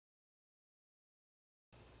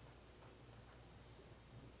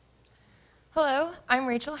Hello, I'm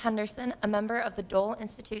Rachel Henderson, a member of the Dole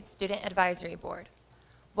Institute Student Advisory Board.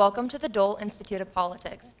 Welcome to the Dole Institute of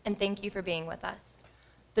Politics, and thank you for being with us.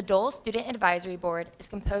 The Dole Student Advisory Board is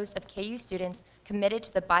composed of KU students committed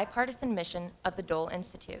to the bipartisan mission of the Dole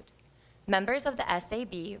Institute. Members of the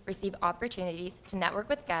SAB receive opportunities to network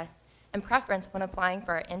with guests and preference when applying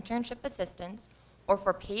for our internship assistance or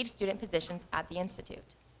for paid student positions at the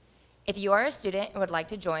Institute. If you are a student and would like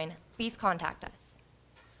to join, please contact us.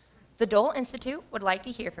 The Dole Institute would like to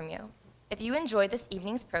hear from you. If you enjoyed this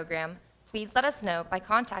evening's program, please let us know by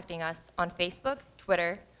contacting us on Facebook,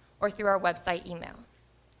 Twitter, or through our website email.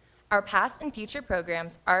 Our past and future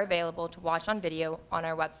programs are available to watch on video on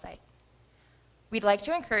our website. We'd like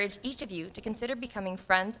to encourage each of you to consider becoming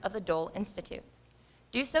friends of the Dole Institute.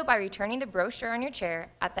 Do so by returning the brochure on your chair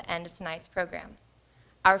at the end of tonight's program.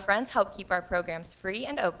 Our friends help keep our programs free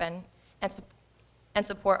and open and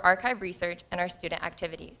support archive research and our student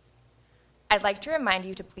activities. I'd like to remind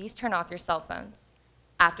you to please turn off your cell phones.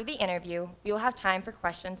 After the interview, we will have time for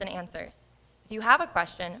questions and answers. If you have a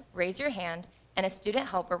question, raise your hand and a student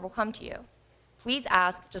helper will come to you. Please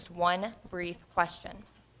ask just one brief question.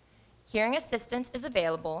 Hearing assistance is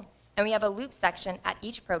available, and we have a loop section at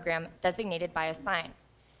each program designated by a sign.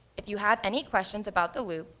 If you have any questions about the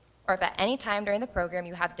loop, or if at any time during the program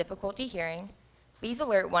you have difficulty hearing, please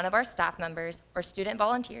alert one of our staff members or student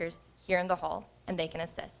volunteers here in the hall, and they can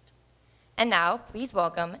assist. And now, please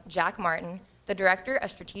welcome Jack Martin, the Director of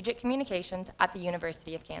Strategic Communications at the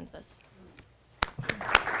University of Kansas.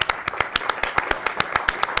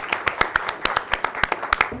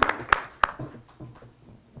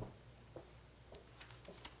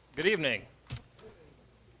 Good evening.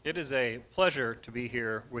 It is a pleasure to be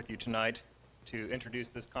here with you tonight to introduce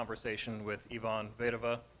this conversation with Ivan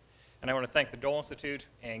Vejvoda. And I want to thank the Dole Institute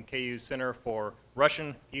and KU's Center for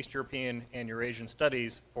Russian, East European, and Eurasian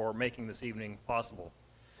Studies for making this evening possible.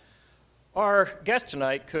 Our guest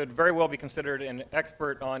tonight could very well be considered an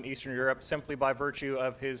expert on Eastern Europe simply by virtue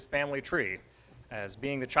of his family tree, as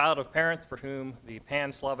being the child of parents for whom the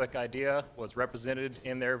pan-Slavic idea was represented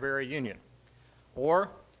in their very union. Or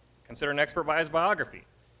consider an expert by his biography,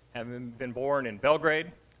 having been born in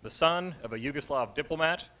Belgrade, the son of a Yugoslav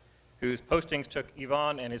diplomat, whose postings took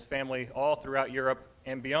Ivan and his family all throughout Europe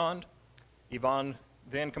and beyond. Ivan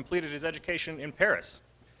then completed his education in Paris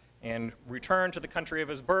and returned to the country of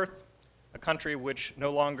his birth, a country which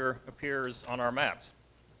no longer appears on our maps.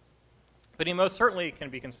 But he most certainly can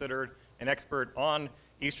be considered an expert on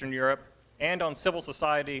Eastern Europe and on civil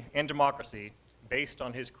society and democracy based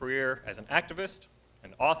on his career as an activist,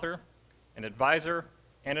 an author, an advisor,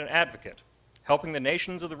 and an advocate, helping the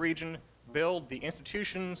nations of the region build the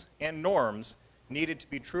institutions and norms needed to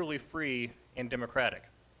be truly free and democratic.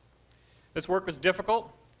 This work was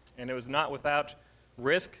difficult, and it was not without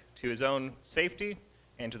risk to his own safety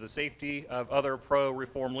and to the safety of other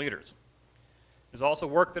pro-reform leaders. There's also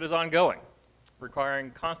work that is ongoing,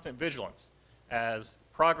 requiring constant vigilance, as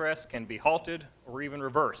progress can be halted or even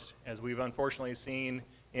reversed, as we've unfortunately seen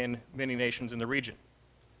in many nations in the region.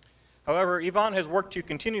 However, Ivan has worked to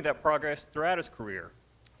continue that progress throughout his career.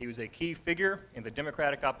 He was a key figure in the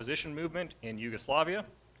democratic opposition movement in Yugoslavia,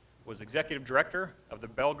 was executive director of the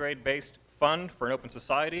Belgrade-based Fund for an Open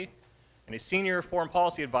Society, and a senior foreign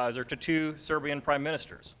policy advisor to two Serbian prime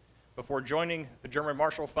ministers, before joining the German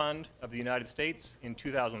Marshall Fund of the United States in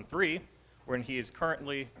 2003, wherein he is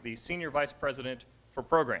currently the senior vice president for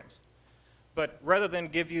programs. But rather than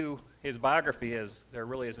give you his biography, as there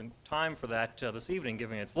really isn't time for that this evening,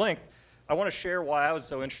 given its length, I want to share why I was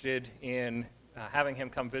so interested in having him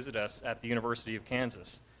come visit us at the University of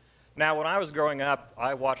Kansas. Now, when I was growing up,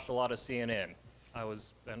 I watched a lot of CNN. I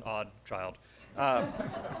was an odd child.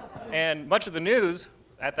 And much of the news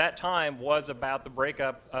at that time was about the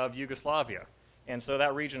breakup of Yugoslavia. And so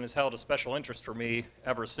that region has held a special interest for me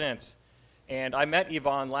ever since. And I met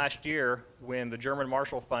Ivan last year when the German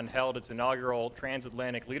Marshall Fund held its inaugural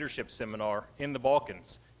transatlantic leadership seminar in the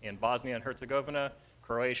Balkans, in Bosnia and Herzegovina,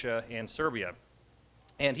 Croatia, and Serbia.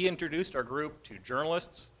 And he introduced our group to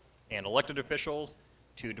journalists and elected officials,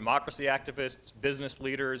 to democracy activists, business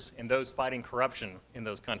leaders, and those fighting corruption in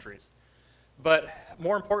those countries. But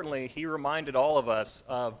more importantly, he reminded all of us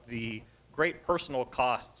of the great personal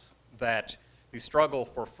costs that the struggle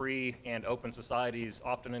for free and open societies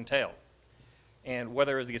often entail. And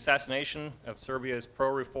whether it was the assassination of Serbia's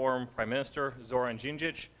pro-reform Prime Minister, Zoran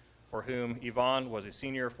Đinđić, for whom Ivan was a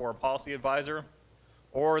senior foreign policy advisor,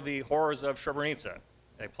 or the horrors of Srebrenica,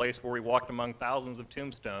 a place where we walked among thousands of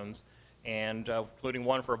tombstones, and including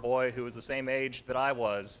one for a boy who was the same age that I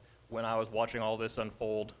was when I was watching all this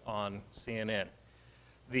unfold on CNN.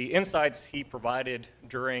 The insights he provided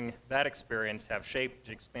during that experience have shaped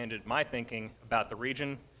and expanded my thinking about the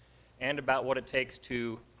region and about what it takes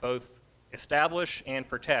to both establish and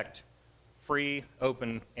protect free,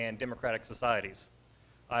 open, and democratic societies.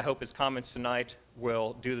 I hope his comments tonight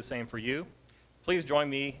will do the same for you. Please join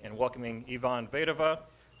me in welcoming Ivan Vejvoda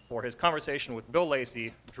for his conversation with Bill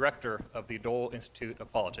Lacey, Director of the Dole Institute of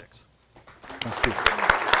Politics. Thank you.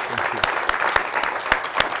 Thank you.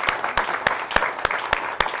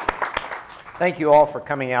 Thank you all for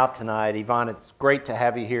coming out tonight. Ivan, it's great to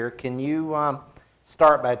have you here. Can you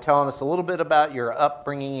start by telling us a little bit about your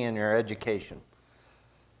upbringing and your education?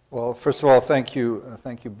 Well, first of all, thank you,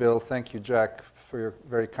 Bill. Thank you, Jack, for your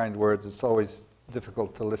very kind words. It's always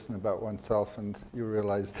difficult to listen about oneself, and you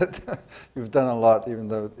realize that you've done a lot, even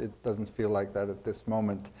though it doesn't feel like that at this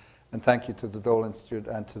moment. And thank you to the Dole Institute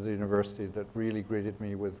and to the university that really greeted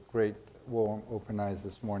me with great, warm, open eyes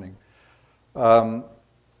this morning.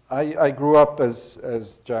 I grew up,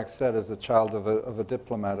 as Jack said, as a child of a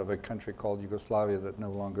diplomat of a country called Yugoslavia that no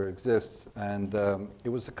longer exists. And it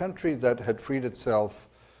was a country that had freed itself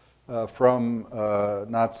from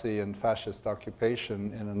Nazi and fascist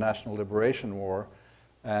occupation in a national liberation war,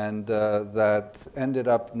 and that ended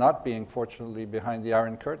up not being, fortunately, behind the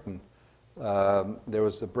Iron Curtain. There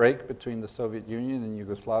was a break between the Soviet Union and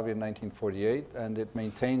Yugoslavia in 1948, and it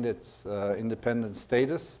maintained its independent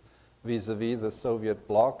status vis-a-vis the Soviet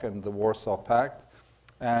bloc and the Warsaw Pact.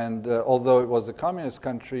 And although it was a communist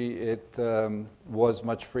country, it was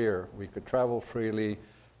much freer. We could travel freely.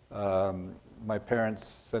 My parents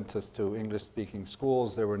sent us to English-speaking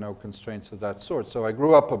schools. There were no constraints of that sort. So I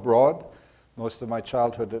grew up abroad, most of my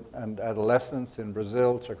childhood and adolescence in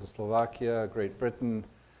Brazil, Czechoslovakia, Great Britain,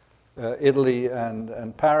 Italy,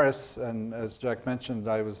 and Paris. And as Jack mentioned,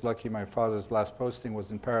 I was lucky my father's last posting was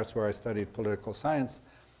in Paris, where I studied political science.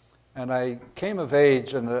 And I came of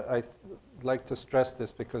age, and I'd like to stress this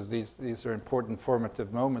because these are important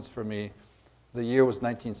formative moments for me. The year was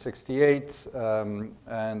 1968,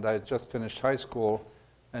 and I had just finished high school,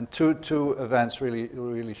 and two events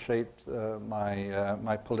really shaped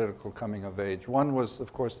my political coming of age. One was,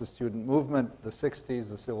 of course, the student movement, the 60s,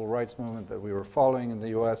 the civil rights movement that we were following in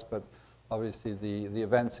the US, but obviously the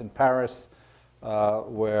events in Paris,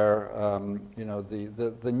 where you know,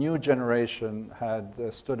 the new generation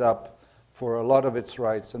had stood up for a lot of its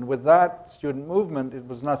rights. And with that student movement, it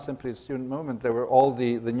was not simply a student movement, there were all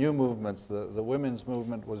the new movements. The women's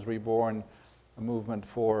movement was reborn, a movement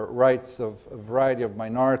for rights of a variety of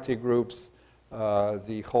minority groups,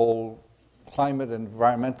 the whole climate and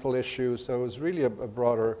environmental issue, so it was really a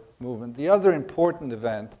broader movement. The other important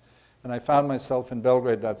event, and I found myself in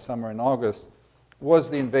Belgrade that summer in August,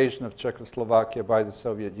 was the invasion of Czechoslovakia by the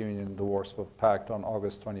Soviet Union, the Warsaw Pact, on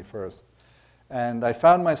August 21st. And I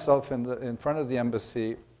found myself in front of the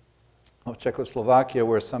embassy of Czechoslovakia,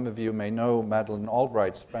 where some of you may know Madeleine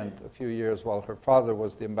Albright spent a few years while her father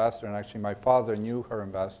was the ambassador, and actually my father knew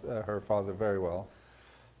her father very well,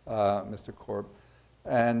 Mr. Korb.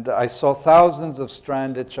 And I saw thousands of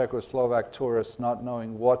stranded Czechoslovak tourists not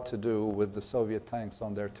knowing what to do with the Soviet tanks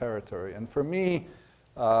on their territory. And for me,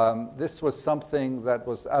 this was something that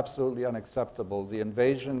was absolutely unacceptable. The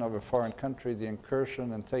invasion of a foreign country, the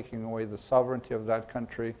incursion and taking away the sovereignty of that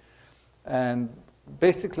country. And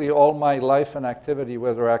basically all my life and activity,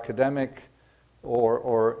 whether academic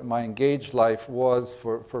or my engaged life, was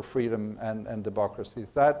for freedom and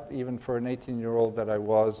democracies. That, even for an 18-year-old that I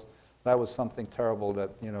was, that was something terrible, that,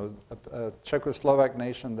 you know, a Czechoslovak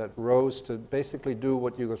nation that rose to basically do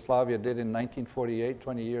what Yugoslavia did in 1948,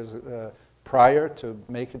 20 years prior, to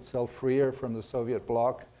make itself freer from the Soviet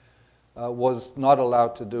bloc, was not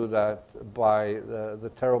allowed to do that by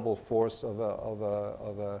the terrible force of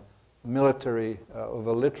a military,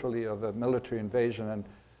 literally of a military invasion. And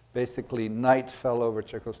basically night fell over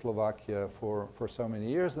Czechoslovakia for so many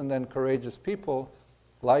years, and then courageous people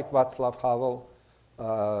like Václav Havel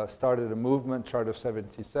started a movement, Charter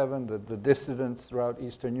 77, the dissidents throughout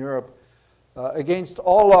Eastern Europe, against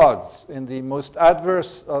all odds, in the most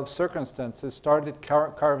adverse of circumstances, started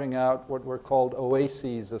carving out what were called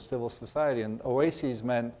oases of civil society. And oases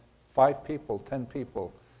meant 5 people, 10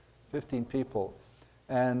 people, 15 people.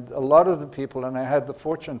 And a lot of the people, and I had the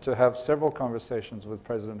fortune to have several conversations with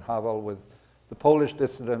President Havel, with the Polish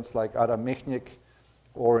dissidents like Adam Michnik,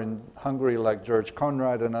 or in Hungary like George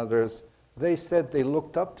Conrad and others, they said they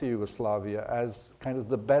looked up to Yugoslavia as kind of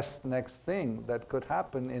the best next thing that could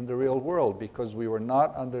happen in the real world, because we were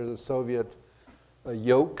not under the Soviet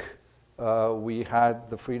yoke. We had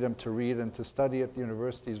the freedom to read and to study at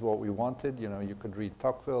universities what we wanted. You know, you could read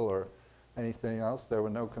Tocqueville or anything else. There were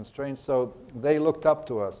no constraints. So they looked up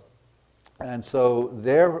to us. And so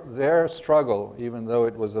their struggle, even though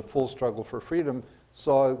it was a full struggle for freedom,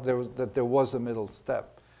 saw that there was a middle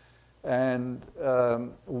step. And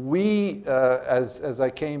as I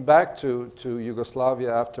came back to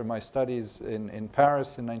Yugoslavia after my studies in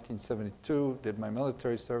Paris in 1972, did my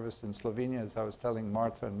military service in Slovenia, as I was telling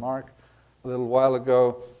Martha and Mark a little while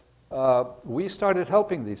ago, we started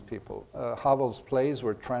helping these people. Havel's plays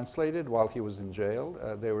were translated while he was in jail.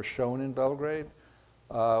 They were shown in Belgrade.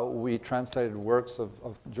 We translated works of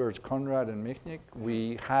George Conrad and Michnik.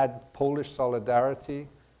 We had Polish Solidarity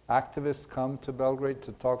activists come to Belgrade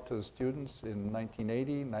to talk to the students in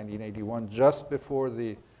 1980, 1981, just before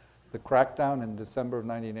the crackdown in December of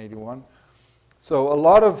 1981. So a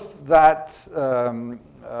lot of that,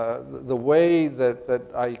 the way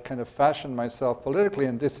that I kind of fashioned myself politically,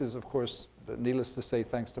 and this is, of course, needless to say,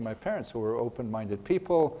 thanks to my parents, who were open-minded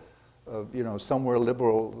people, you know, somewhere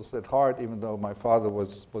liberals at heart, even though my father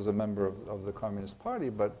was a member of the Communist Party.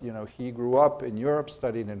 But, you know, he grew up in Europe,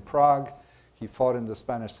 studied in Prague. He fought in the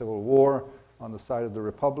Spanish Civil War on the side of the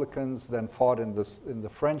Republicans, then fought in the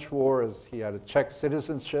French War, as he had a Czech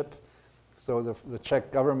citizenship. So the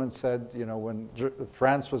Czech government said, you know, when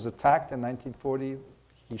France was attacked in 1940,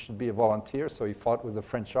 he should be a volunteer. So he fought with the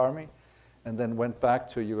French army and then went back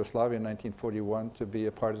to Yugoslavia in 1941 to be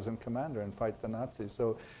a partisan commander and fight the Nazis.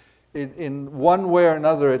 So in one way or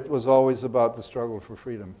another, it was always about the struggle for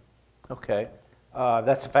freedom. Okay.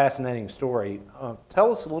 That's a fascinating story.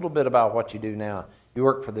 Tell us a little bit about what you do now. You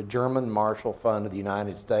work for the German Marshall Fund of the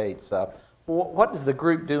United States. What does the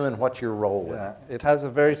group do and what's your role with it? It has a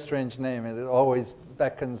very strange name, and it always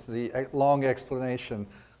beckons the long explanation.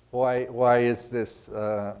 Why is this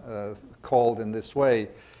called in this way?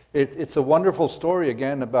 It's a wonderful story,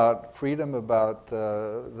 again, about freedom, about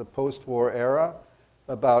the post-war era,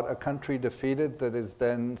 about a country defeated that is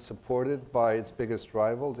then supported by its biggest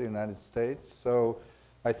rival, the United States. So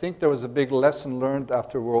I think there was a big lesson learned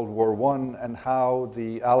after World War I and how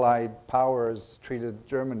the Allied powers treated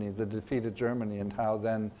Germany, the defeated Germany, and how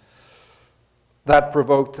then that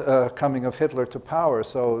provoked coming of Hitler to power.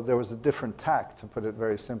 So there was a different tack, to put it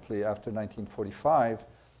very simply, after 1945.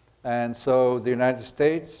 And so the United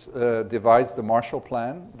States devised the Marshall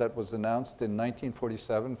Plan that was announced in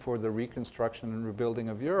 1947 for the reconstruction and rebuilding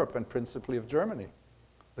of Europe, and principally of Germany,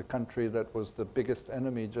 the country that was the biggest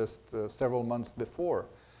enemy just several months before.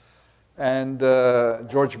 And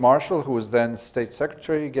George Marshall, who was then State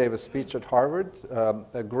Secretary, gave a speech at Harvard,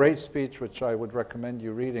 a great speech which I would recommend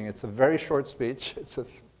you reading. It's a very short speech. It's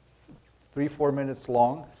 3-4 minutes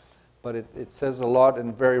long, but it says a lot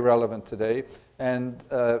and very relevant today. And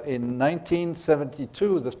in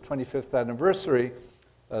 1972, the 25th anniversary,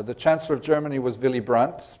 the Chancellor of Germany was Willy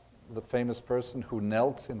Brandt, the famous person who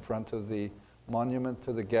knelt in front of the monument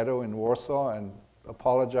to the ghetto in Warsaw and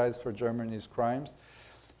apologized for Germany's crimes.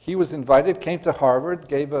 He was invited, came to Harvard,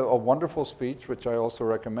 gave a wonderful speech, which I also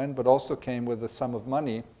recommend, but also came with a sum of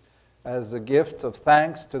money as a gift of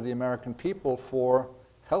thanks to the American people for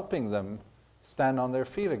helping them stand on their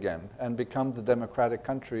feet again and become the democratic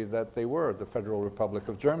country that they were, the Federal Republic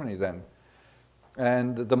of Germany then.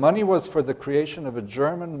 And the money was for the creation of a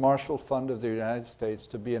German Marshall Fund of the United States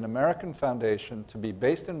to be an American foundation, to be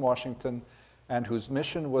based in Washington, and whose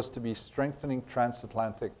mission was to be strengthening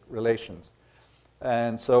transatlantic relations.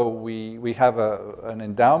 And so we have an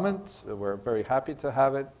endowment. We're very happy to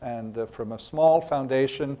have it. And from a small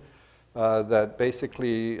foundation that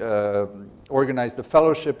basically organized the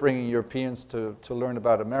fellowship, bringing Europeans to learn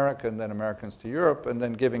about America, and then Americans to Europe, and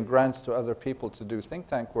then giving grants to other people to do think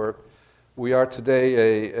tank work. We are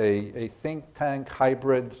today a think tank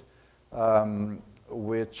hybrid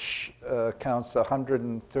which counts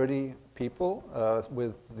 130 people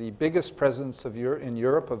with the biggest presence in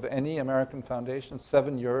Europe of any American foundation,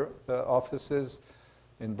 7 offices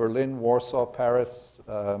in Berlin, Warsaw, Paris,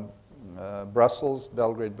 Brussels,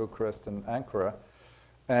 Belgrade, Bucharest, and Ankara.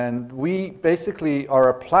 And we basically are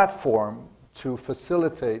a platform to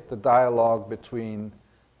facilitate the dialogue between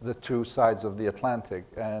the two sides of the Atlantic.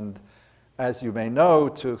 And as you may know,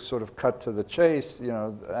 to sort of cut to the chase, you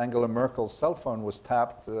know, Angela Merkel's cell phone was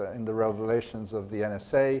tapped in the revelations of the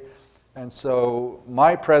NSA. And so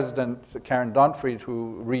my president, Karen Donfried,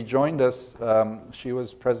 who rejoined us, she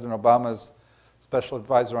was President Obama's special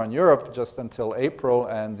advisor on Europe just until April,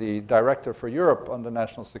 and the director for Europe on the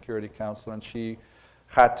National Security Council, and she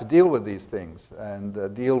had to deal with these things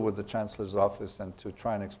and deal with the Chancellor's office and to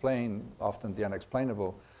try and explain often the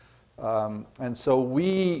unexplainable. And so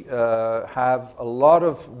we have a lot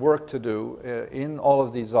of work to do in all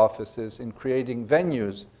of these offices in creating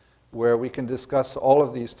venues where we can discuss all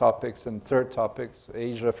of these topics and third topics,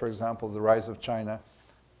 Asia, for example, the rise of China,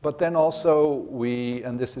 But then also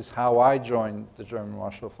and this is how I joined the German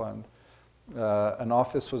Marshall Fund, an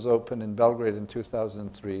office was opened in Belgrade in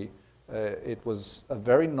 2003. It was a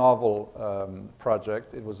very novel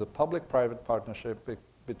project. It was a public-private partnership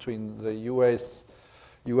between the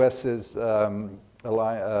US's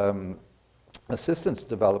Assistance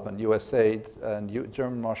Development, USAID, and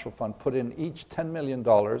German Marshall Fund put in each $10 million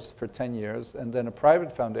for 10 years, and then a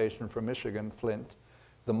private foundation from Michigan, Flint,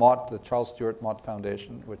 the Charles Stewart Mott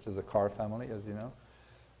Foundation, which is a Carr family, as you know.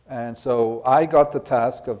 And so I got the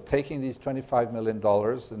task of taking these $25 million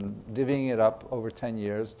and divvying it up over 10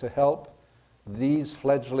 years to help these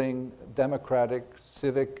fledgling democratic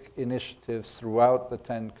civic initiatives throughout the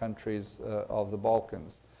 10 countries of the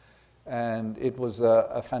Balkans. And it was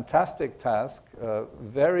a fantastic task,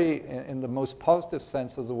 very, in the most positive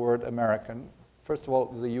sense of the word, American. First of all,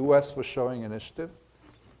 the US was showing initiative.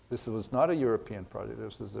 This was not a European project,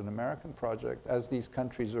 this was an American project, as these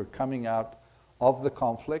countries were coming out of the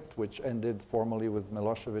conflict, which ended formally with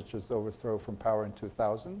Milosevic's overthrow from power in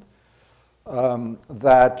 2000.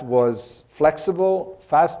 That was flexible,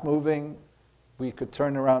 fast-moving. We could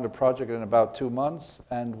turn around a project in about 2 months,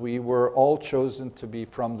 and we were all chosen to be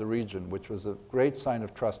from the region, which was a great sign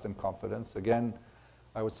of trust and confidence. Again,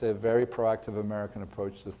 I would say a very proactive American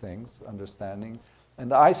approach to things, understanding.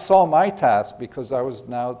 And I saw my task, because I was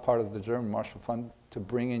now part of the German Marshall Fund, to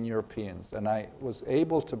bring in Europeans. And I was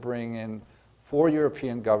able to bring in 4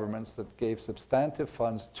 European governments that gave substantive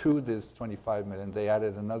funds to this 25 million. They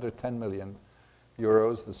added another 10 million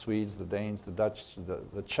euros, the Swedes, the Danes, the Dutch,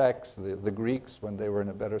 the Czechs, the Greeks, when they were in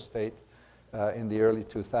a better state in the early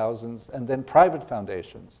 2000s. And then private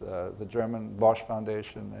foundations, the German Bosch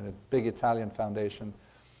Foundation and a big Italian foundation.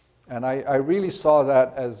 And I really saw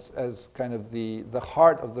that as kind of the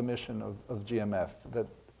heart of the mission of GMF, that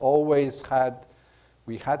always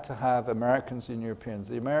we had to have Americans and Europeans.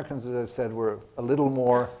 The Americans, as I said, were a little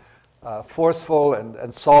more forceful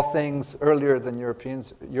and saw things earlier than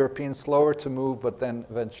Europeans. Europeans slower to move, but then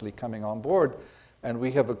eventually coming on board. And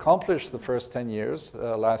we have accomplished the first 10 years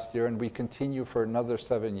last year, and we continue for another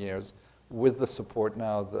 7 years with the support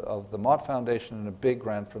now of the Mott Foundation and a big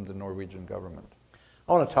grant from the Norwegian government.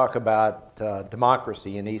 I want to talk about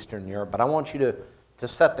democracy in Eastern Europe, but I want you to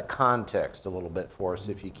set the context a little bit for us,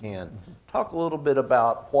 if you can. Mm-hmm. Talk a little bit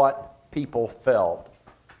about what people felt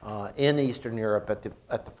in Eastern Europe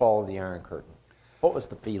at the fall of the Iron Curtain. What was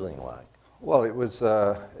the feeling like? Well, it was,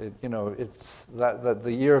 you know, it's that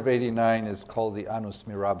the year of '89 is called the Annus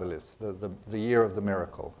Mirabilis, the year of the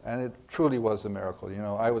miracle. And it truly was a miracle. You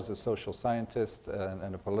know, I was a social scientist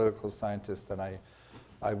and a political scientist, and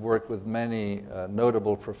I've worked with many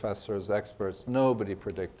notable professors, experts. Nobody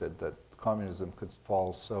predicted that communism could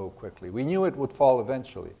fall so quickly. We knew it would fall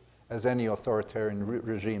eventually, as any authoritarian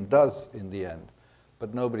regime does in the end.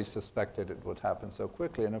 But nobody suspected it would happen so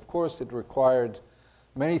quickly. And of course, it required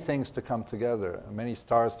many things to come together, many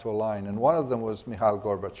stars to align. And one of them was Mikhail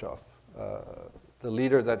Gorbachev, the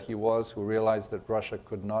leader that he was, who realized that Russia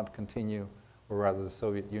could not continue, or rather the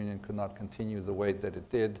Soviet Union could not continue the way that it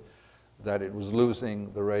did, that it was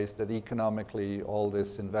losing the race, that economically all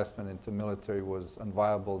this investment into military was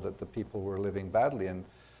unviable, that the people were living badly. And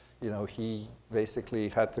you know, he basically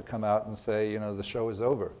had to come out and say, you know, the show is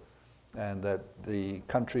over, and that the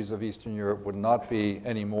countries of Eastern Europe would not be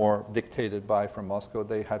anymore dictated by from Moscow.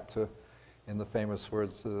 They had to, in the famous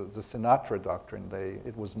words, the Sinatra doctrine,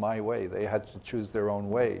 it was my way. They had to choose their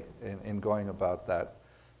own way in going about that.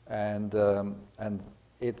 And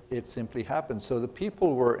it simply happened. So the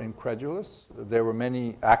people were incredulous. There were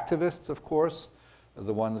many activists, of course,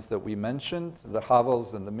 the ones that we mentioned, the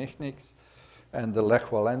Havels and the Michniks, and the Lech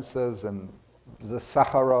Walesas, and the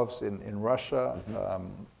Sakharovs in Russia,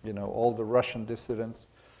 you know, all the Russian dissidents.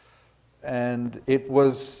 And it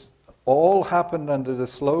was all happened under the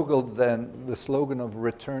slogan of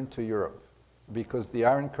return to Europe, because the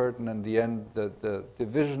Iron Curtain and the end, the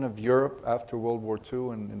division of Europe after World War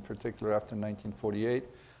II, and in particular after 1948,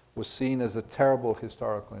 was seen as a terrible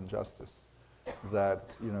historical injustice.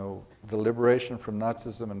 That, you know, the liberation from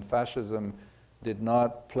Nazism and fascism did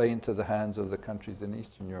not play into the hands of the countries in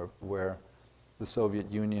Eastern Europe, where the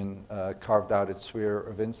Soviet Union carved out its sphere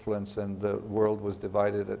of influence, and the world was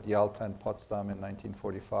divided at Yalta and Potsdam in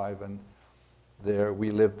 1945, and there we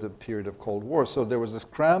lived the period of Cold War. So there was a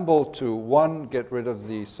scramble to, one, get rid of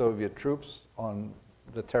the Soviet troops on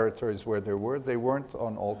the territories where they were. They weren't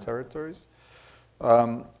on all territories.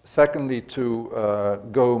 Secondly, to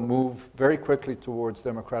move very quickly towards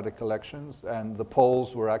democratic elections, and the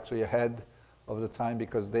Poles were actually ahead of the time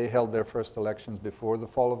because they held their first elections before the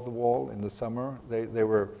fall of the wall in the summer. They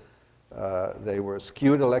were They were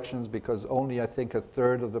skewed elections because only, I think, a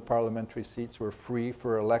third of the parliamentary seats were free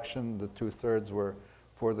for election. The 2/3 were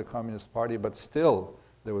for the Communist Party, but still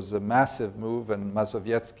there was a massive move, and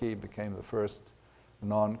Mazowiecki became the first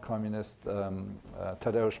non-communist.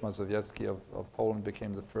 Tadeusz Mazowiecki of Poland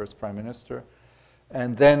became the first prime minister.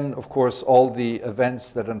 And then, of course, all the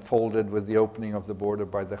events that unfolded with the opening of the border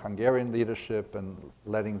by the Hungarian leadership and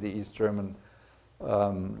letting the East German,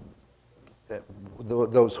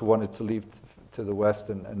 those who wanted to leave to the West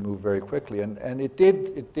and move very quickly. And it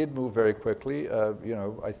did move very quickly. You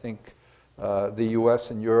know, I think the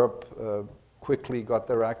US and Europe quickly got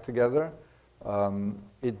their act together.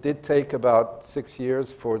 It did take about 6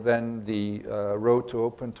 years for then the road to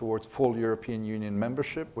open towards full European Union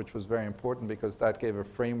membership, which was very important because that gave a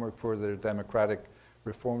framework for their democratic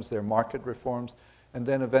reforms, their market reforms. And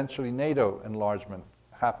then eventually NATO enlargement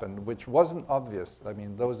happened, which wasn't obvious. I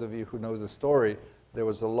mean, those of you who know the story, there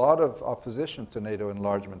was a lot of opposition to NATO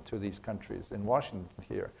enlargement to these countries in Washington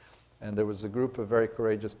here. And there was a group of very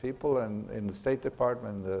courageous people and in the State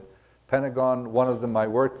Department, the Pentagon. One of them I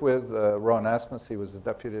worked with, Ron Asmus. He was the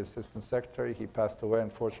Deputy Assistant Secretary. He passed away,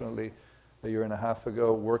 unfortunately, a year and a half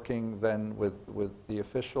ago, working then with the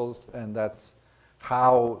officials. And that's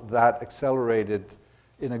how that accelerated,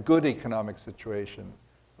 in a good economic situation,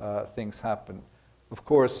 things happened. Of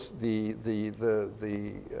course, the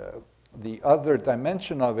other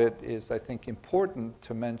dimension of it is, I think, important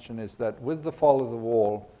to mention is that with the fall of the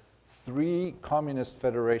wall, 3 communist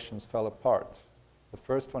federations fell apart. The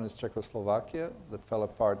first one is Czechoslovakia, that fell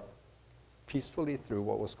apart peacefully through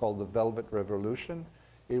what was called the Velvet Revolution.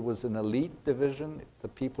 It was an elite division. The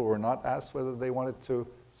people were not asked whether they wanted to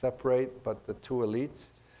separate, but the 2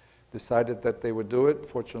 elites decided that they would do it.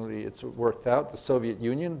 Fortunately, it's worked out. The Soviet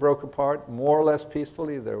Union broke apart more or less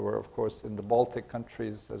peacefully. There were, of course, in the Baltic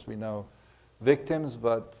countries, as we know, victims,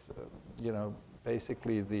 but you know,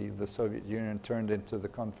 basically the Soviet Union turned into the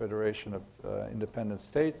Confederation of Independent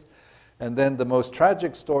States. And then the most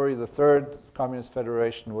tragic story, the 3rd Communist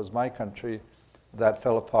Federation, was my country, that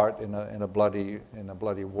fell apart in a bloody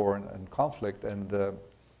war and conflict. And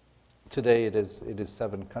today it is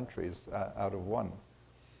 7 countries out of 1.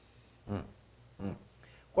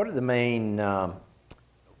 What are the main,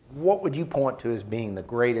 what would you point to as being the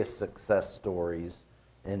greatest success stories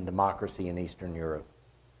in democracy in Eastern Europe?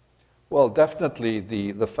 Well, definitely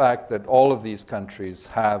the fact that all of these countries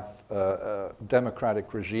have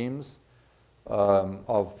democratic regimes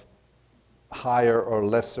of higher or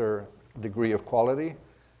lesser degree of quality.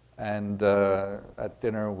 And at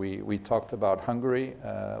dinner we talked about Hungary,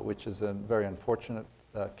 which is a very unfortunate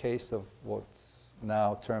case of what's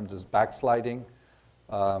now termed as backsliding.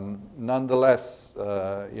 Nonetheless,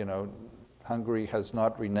 you know, Hungary has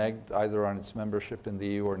not reneged either on its membership in the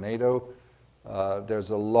EU or NATO.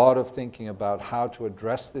 There's a lot of thinking about how to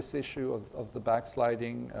address this issue of the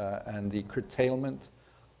backsliding and the curtailment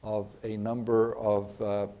of a number of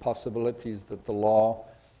possibilities that the law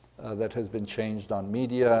that has been changed on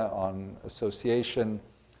media, on association,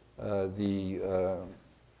 the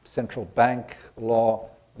central bank law.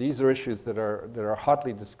 These are issues that are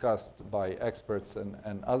hotly discussed by experts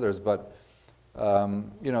and others, but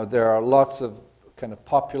you know, there are lots of kind of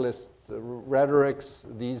populist rhetorics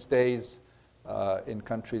these days in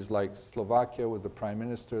countries like Slovakia, with the prime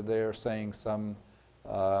minister there saying some.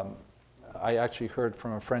 I actually heard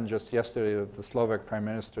from a friend just yesterday that the Slovak prime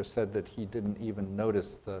minister said that he didn't even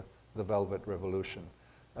notice the Velvet Revolution,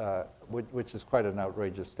 which is quite an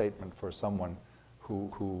outrageous statement for someone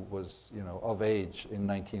who was, you know, of age in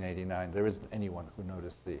 1989. There isn't anyone who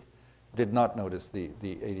did not notice the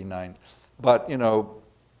 89. But, you know,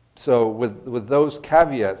 so with those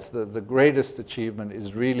caveats, the greatest achievement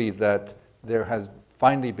is really that there has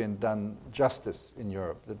finally been done justice in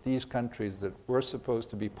Europe, that these countries that were supposed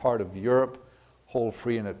to be part of Europe, whole,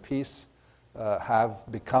 free, and at peace, have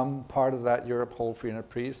become part of that Europe, whole, free, and at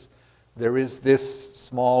peace. There is this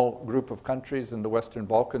small group of countries in the Western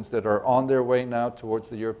Balkans that are on their way now towards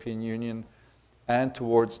the European Union and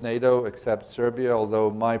towards NATO, except Serbia, although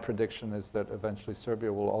my prediction is that eventually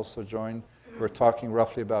Serbia will also join. We're talking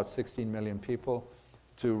roughly about 16 million people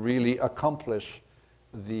to really accomplish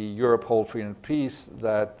the Europe, whole, free, and at peace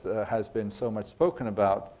that has been so much spoken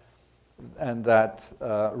about, and that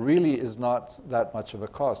really is not that much of a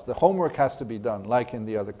cost. The homework has to be done, like in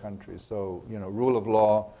the other countries. So, you know, rule of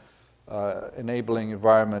law, enabling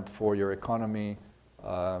environment for your economy,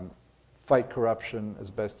 fight corruption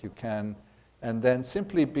as best you can, and then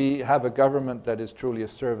simply have a government that is truly a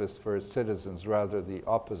service for its citizens, rather the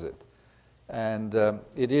opposite. And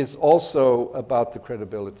it is also about the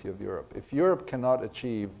credibility of Europe. If Europe cannot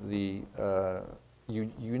achieve the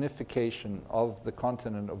unification of the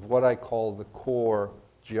continent, of what I call the core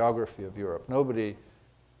geography of Europe. Nobody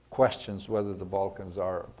questions whether the Balkans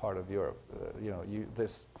are part of Europe.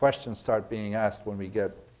 This questions start being asked when we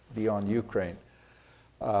get beyond Ukraine.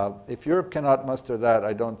 If Europe cannot muster that,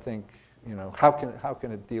 I don't think, how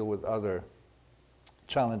can it deal with other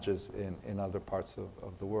challenges in other parts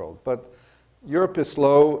of the world? But Europe is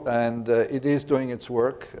slow, and it is doing its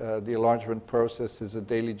work. The enlargement process is a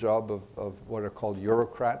daily job of what are called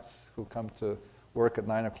Eurocrats, who come to work at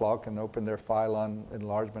 9 o'clock and open their file on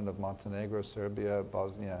enlargement of Montenegro, Serbia,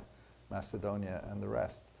 Bosnia, Macedonia, and the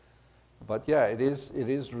rest. But yeah, it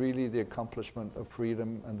is really the accomplishment of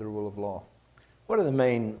freedom and the rule of law. What are the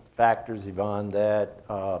main factors, Ivan, that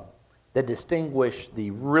distinguish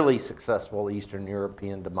the really successful Eastern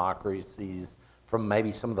European democracies from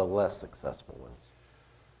maybe some of the less successful ones?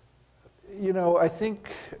 I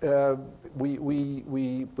think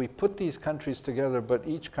we put these countries together, but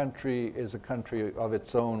each country is a country of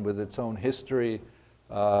its own, with its own history,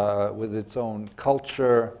 with its own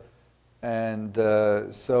culture. And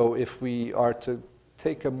so if we are to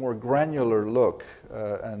take a more granular look,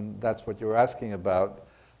 and that's what you're asking about,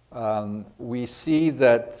 we see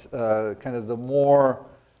that kind of the more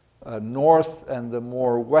north and the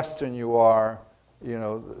more western you are,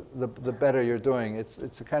 the better you're doing.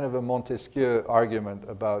 It's a kind of a Montesquieu argument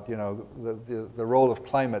about, the role of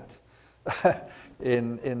climate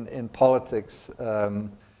in politics.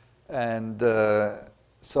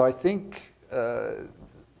 So I think,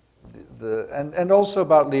 and also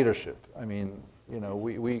about leadership. I mean,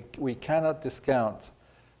 we cannot discount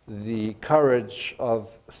the courage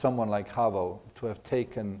of someone like Havel to have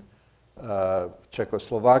taken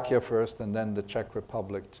Czechoslovakia first and then the Czech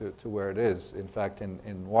Republic to where it is. In fact,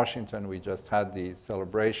 in Washington, we just had the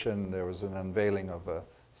celebration. There was an unveiling of a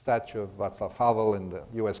statue of Václav Havel in the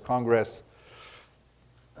U.S. Congress.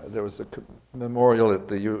 There was a memorial at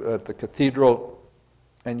the cathedral.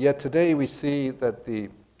 And yet today we see that the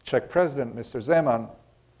Czech president, Mr. Zeman,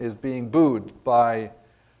 is being booed by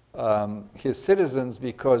his citizens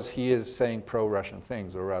because he is saying pro-Russian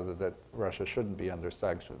things, or rather that Russia shouldn't be under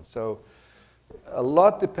sanctions. So a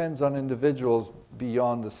lot depends on individuals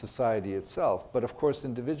beyond the society itself. But of course,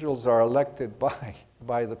 individuals are elected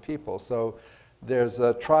by the people. So there's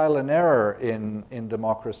a trial and error in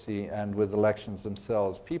democracy and with elections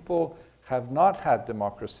themselves. People have not had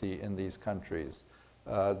democracy in these countries.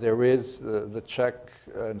 There is, the Czech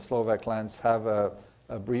and Slovak lands have a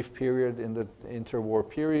brief period in the interwar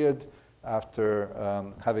period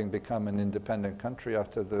after having become an independent country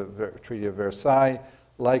after the Treaty of Versailles.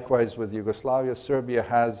 Likewise with Yugoslavia, Serbia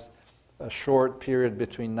has a short period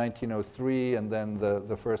between 1903 and then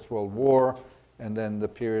the First World War, and then the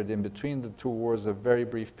period in between the two wars, a very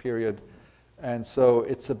brief period. And so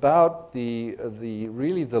it's about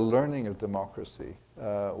really the learning of democracy,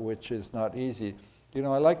 which is not easy. I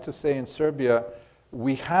like to say in Serbia,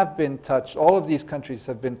 we have been touched, all of these countries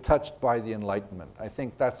have been touched by the Enlightenment. I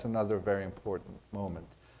think that's another very important moment.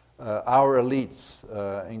 Our elites,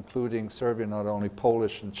 including Serbia, not only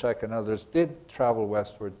Polish and Czech and others, did travel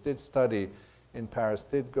westward, did study in Paris,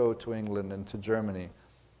 did go to England and to Germany.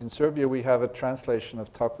 In Serbia, we have a translation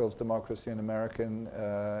of Tocqueville's Democracy in America in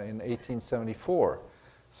 1874.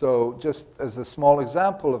 So just as a small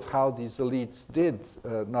example of how these elites did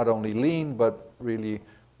not only lean, but really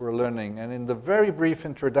were learning. And in the very brief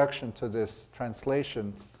introduction to this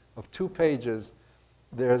translation of 2 pages,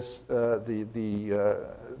 there's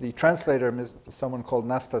the translator, someone called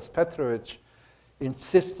Nastas Petrovic,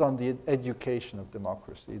 insists on the education of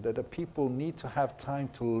democracy, that a people need to have time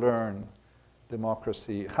to learn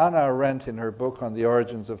democracy. Hannah Arendt, in her book on the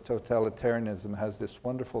origins of totalitarianism, has this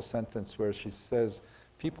wonderful sentence where she says,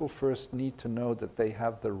 people first need to know that they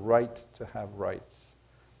have the right to have rights.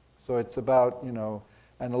 So it's about,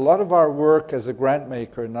 and a lot of our work as a grant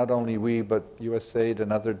maker, not only we, but USAID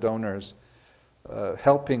and other donors,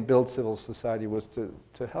 helping build civil society was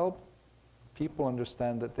to help people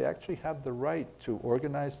understand that they actually have the right to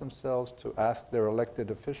organize themselves, to ask their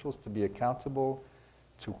elected officials to be accountable,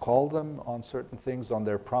 to call them on certain things, on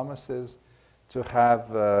their promises, to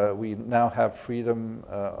have, we now have freedom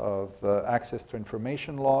of access to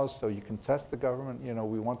information laws, so you can test the government.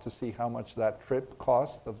 We want to see how much that trip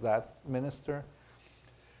cost of that minister.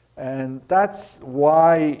 And that's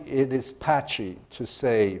why it is patchy to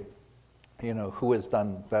say, who has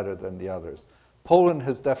done better than the others. Poland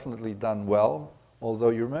has definitely done well, although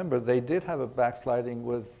you remember they did have a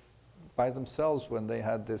backsliding by themselves when they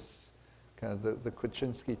had this kind of the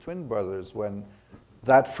Kuczynski twin brothers, when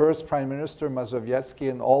that first prime minister, Mazowiecki,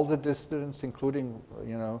 and all the dissidents, including,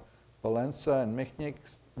 Wałęsa and Michnik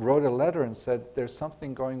wrote a letter and said, there's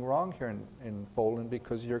something going wrong here in Poland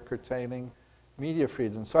because you're curtailing media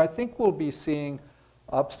freedom. So I think we'll be seeing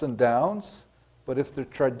ups and downs, but if the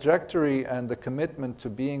trajectory and the commitment to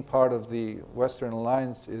being part of the Western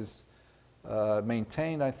Alliance is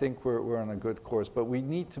maintained, I think we're on a good course. But we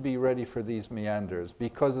need to be ready for these meanders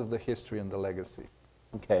because of the history and the legacy.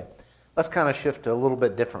 Okay. Let's kind of shift to a little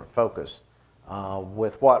bit different focus.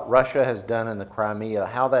 With what Russia has done in the Crimea,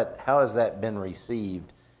 how has that been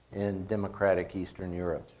received in democratic Eastern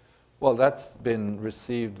Europe? Well, that's been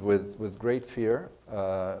received with great fear,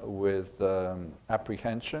 with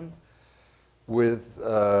apprehension, with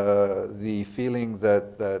the feeling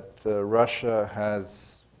that Russia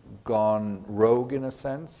has gone rogue in a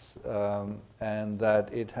sense, and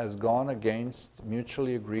that it has gone against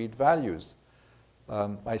mutually agreed values.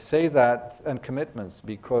 I say that, and commitments,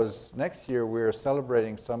 because next year we're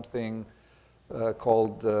celebrating something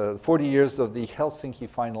called 40 years of the Helsinki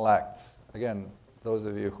Final Act. Again, those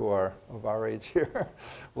of you who are of our age here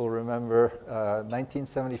will remember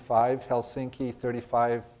 1975, Helsinki,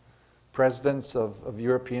 35 presidents of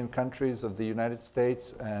European countries, of the United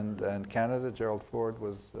States and Canada. Gerald Ford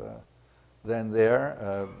was then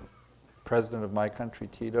there, president of my country,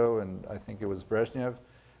 Tito, and I think it was Brezhnev.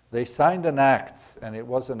 They signed an act, and it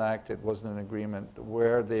was an act, it wasn't an agreement,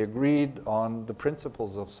 where they agreed on the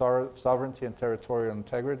principles of sovereignty and territorial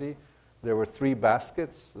integrity. There were 3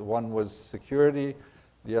 baskets. One was security,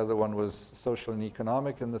 the other one was social and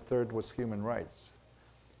economic, and the third was human rights.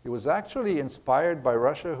 It was actually inspired by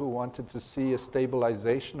Russia, who wanted to see a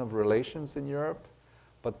stabilization of relations in Europe,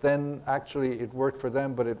 but then actually it worked for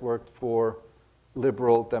them, but it worked for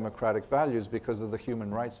liberal democratic values because of the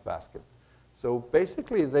human rights basket. So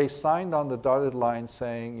basically they signed on the dotted line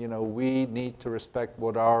saying, you know, we need to respect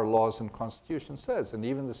what our laws and constitution says. And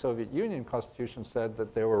even the Soviet Union constitution said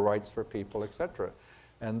that there were rights for people, etc.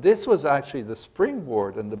 And this was actually the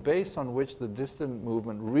springboard and the base on which the dissident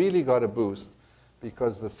movement really got a boost,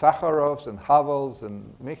 because the Sakharovs and Havels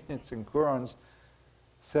and Michnits and Kurons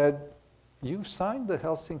said, you signed the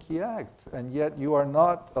Helsinki Act, and yet you are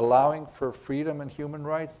not allowing for freedom and human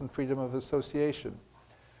rights and freedom of association.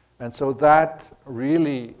 And so that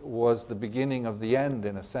really was the beginning of the end,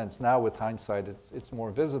 in a sense. Now with hindsight, it's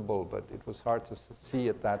more visible, but it was hard to see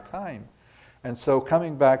at that time. And so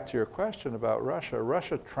coming back to your question about Russia,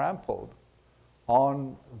 Russia trampled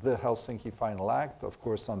on the Helsinki Final Act, of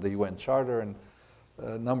course on the UN Charter and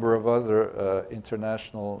a number of other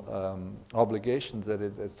international obligations that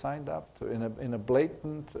it had signed up to in a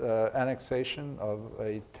blatant annexation of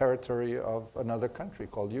a territory of another country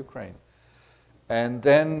called Ukraine. And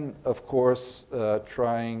then, of course,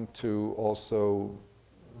 trying to also,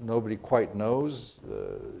 nobody quite knows,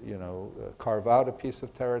 carve out a piece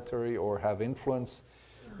of territory or have influence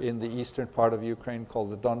in the eastern part of Ukraine called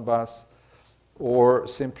the Donbass, or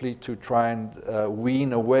simply to try and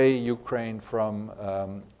wean away Ukraine from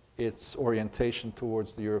its orientation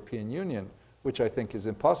towards the European Union, which I think is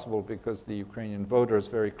impossible because the Ukrainian voters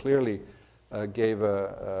very clearly gave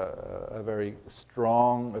a very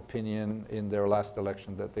strong opinion in their last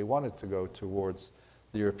election that they wanted to go towards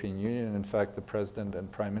the European Union. In fact, the president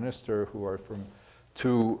and prime minister, who are from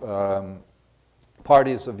 2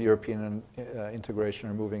 parties of European integration,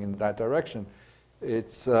 are moving in that direction.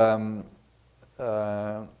 It's a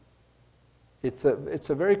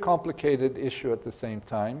very complicated issue at the same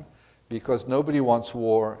time, because nobody wants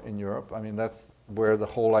war in Europe. I mean, that's where the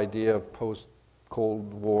whole idea of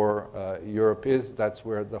post-Cold War Europe is. That's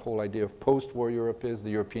where the whole idea of post-war Europe is. The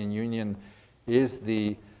European Union is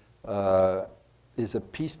a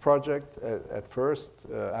peace project at first.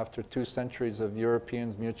 After 2 centuries of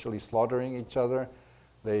Europeans mutually slaughtering each other,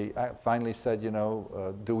 they finally said,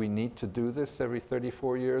 do we need to do this every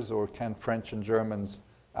 34 years, or can French and Germans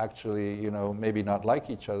actually, maybe not like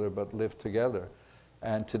each other, but live together?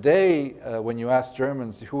 And today, when you ask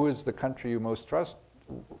Germans, who is the country you most trust,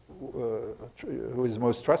 who is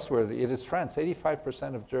most trustworthy, it is France.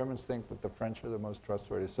 85% of Germans think that the French are the most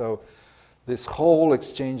trustworthy. So this whole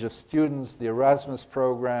exchange of students, the Erasmus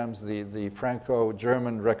programs, the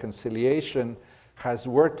Franco-German reconciliation has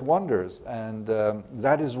worked wonders. And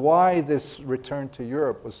that is why this return to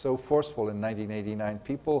Europe was so forceful in 1989.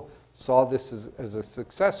 People saw this as a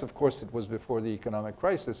success. Of course, it was before the economic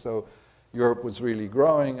crisis, so Europe was really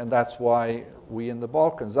growing, and that's why we in the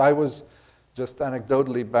Balkans. I was, just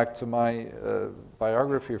anecdotally, back to my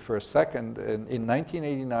biography for a second, in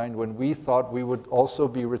 1989, when we thought we would also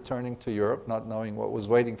be returning to Europe, not knowing what was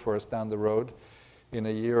waiting for us down the road in a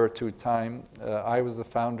year or 2 time, I was the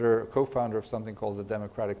co-founder of something called the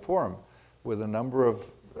Democratic Forum, with a number of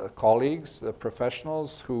colleagues,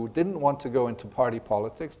 professionals who didn't want to go into party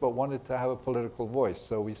politics but wanted to have a political voice.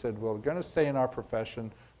 So we said, well, we're going to stay in our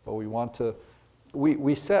profession, but we want to,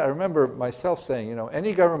 we said, I remember myself saying, you know,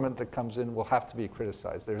 any government that comes in will have to be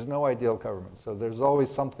criticized. There's no ideal government, so there's always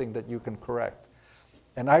something that you can correct.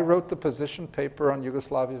 And I wrote the position paper on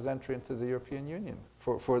Yugoslavia's entry into the European Union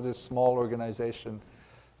for this small organization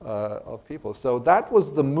of people. So that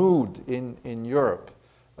was the mood in Europe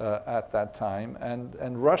at that time.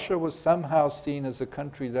 And Russia was somehow seen as a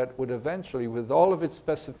country that would eventually, with all of its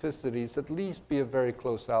specificities, at least be a very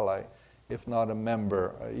close ally, if not a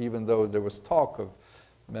member, even though there was talk of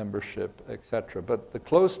membership, etc. But the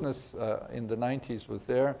closeness in the 90s was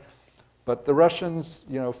there. But the Russians,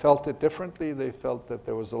 you know, felt it differently. They felt that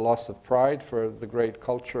there was a loss of pride for the great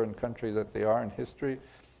culture and country that they are in history.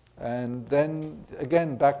 And then,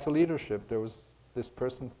 again, back to leadership. There was this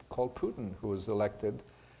person called Putin who was elected,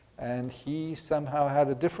 and he somehow had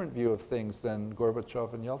a different view of things than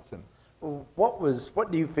Gorbachev and Yeltsin.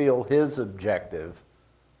 What do you feel his objective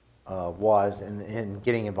was in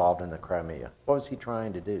getting involved in the Crimea? What was he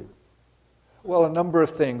trying to do? Well, a number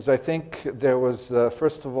of things. I think there was,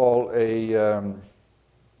 first of all,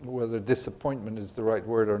 whether disappointment is the right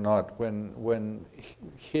word or not, when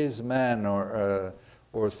his man or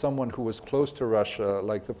someone who was close to Russia,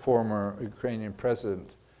 like the former Ukrainian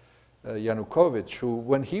president, Yanukovych, who,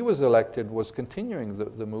 when he was elected, was continuing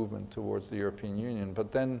the movement towards the European Union.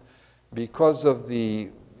 But then, because of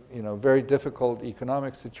the very difficult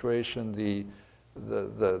economic situation, the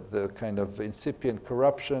kind of incipient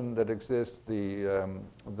corruption that exists,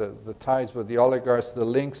 the ties with the oligarchs, the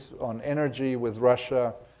links on energy with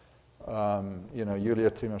Russia. Yulia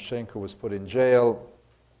Tymoshenko was put in jail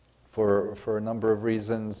for a number of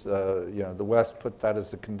reasons. The West put that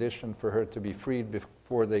as a condition for her to be freed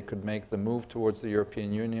before they could make the move towards the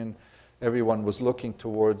European Union. Everyone was looking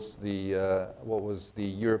towards what was the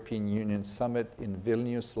European Union summit in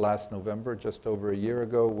Vilnius last November, just over a year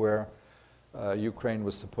ago, where Ukraine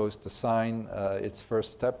was supposed to sign its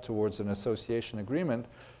first step towards an association agreement.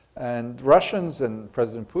 And Russians and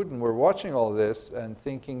President Putin were watching all this and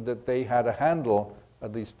thinking that they had a handle,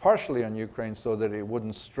 at least partially, on Ukraine so that it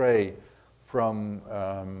wouldn't stray from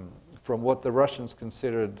what the Russians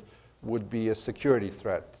considered would be a security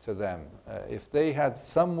threat to them. If they had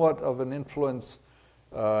somewhat of an influence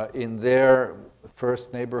in their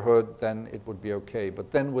first neighborhood, then it would be okay.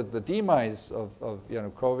 But then with the demise of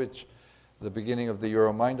Yanukovych, the beginning of the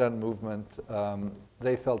Euromaidan movement,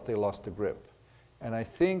 they felt they lost a grip. And I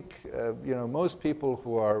think, most people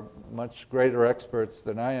who are much greater experts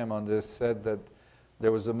than I am on this said that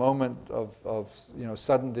there was a moment of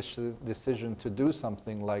sudden decision to do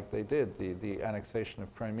something like they did, the annexation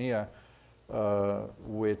of Crimea,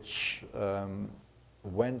 which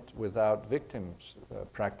went without victims.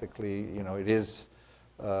 Practically, it is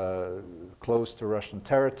close to Russian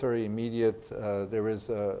territory, immediate. There is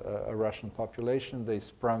a Russian population. They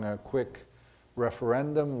sprung a quick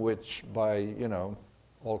referendum, which by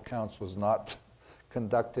all counts was not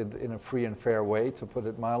conducted in a free and fair way, to put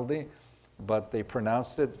it mildly, but they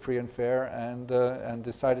pronounced it free and fair and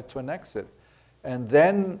decided to annex it. And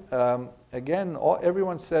then again,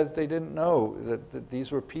 everyone says they didn't know that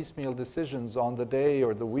these were piecemeal decisions on the day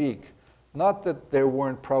or the week. Not that there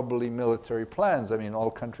weren't probably military plans. I mean, all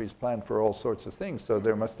countries plan for all sorts of things, so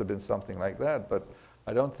there must have been something like that. But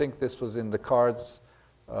I don't think this was in the cards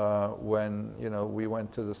when we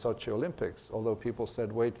went to the Sochi Olympics, although people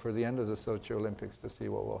said wait for the end of the Sochi Olympics to see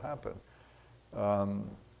what will happen.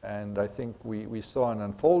 And I think we saw an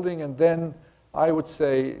unfolding. And then I would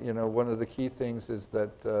say one of the key things is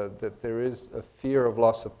that, that there is a fear of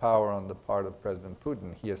loss of power on the part of President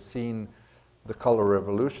Putin. He has seen the color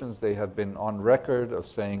revolutions. They have been on record of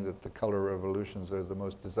saying that the color revolutions are the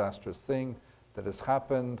most disastrous thing that has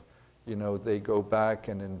happened. They go back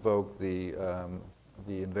and invoke the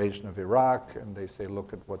invasion of Iraq, and they say,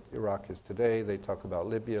 look at what Iraq is today. They talk about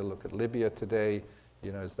Libya. Look at Libya today.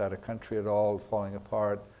 Is that a country at all, falling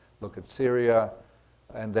apart? Look at Syria.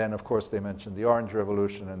 And then, of course, they mentioned the Orange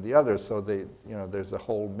Revolution and the others. So there's a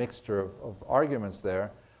whole mixture of arguments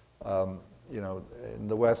there. In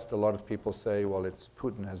the West, a lot of people say, well, it's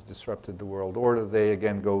Putin has disrupted the world order. They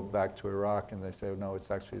again go back to Iraq and they say, no,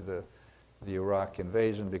 it's actually the Iraq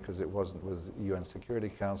invasion because it wasn't with the UN Security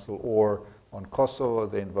Council. Or on Kosovo,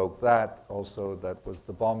 they invoke that also. That was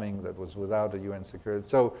the bombing that was without a UN security.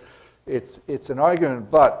 So it's an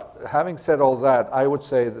argument. But having said all that, I would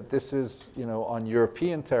say that this is, on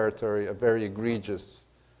European territory, a very egregious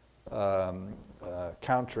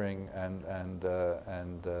countering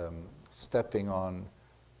and stepping on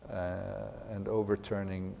and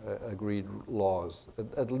overturning agreed laws.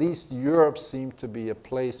 At least Europe seemed to be a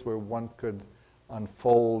place where one could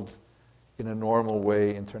unfold in a normal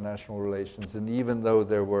way international relations, and even though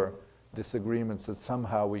there were disagreements, that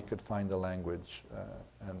somehow we could find a language,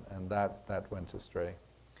 and that went astray.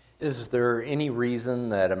 Is there any reason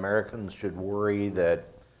that Americans should worry that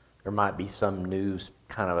there might be some new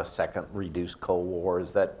kind of a second reduced Cold War?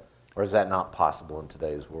 Or is that not possible in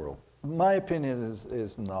today's world? My opinion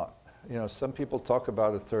is not. You know, some people talk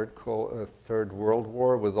about a third world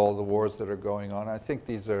war with all the wars that are going on. I think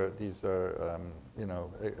these are you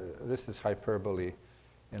know, this is hyperbole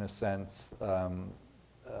in a sense.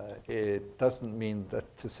 It doesn't mean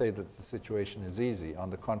that to say that the situation is easy. On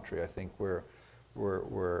the contrary, I think we're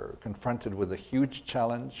confronted with a huge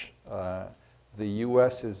challenge. The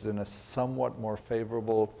U.S. is in a somewhat more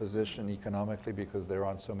favorable position economically because they're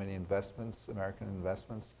on so many investments, American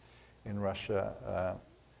investments in Russia.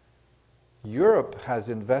 Europe has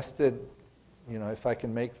invested, you know, if I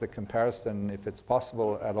can make the comparison, if it's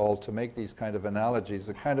possible at all to make these kind of analogies,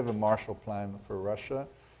 a kind of a Marshall Plan for Russia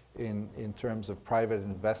in terms of private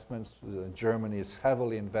investments. Germany is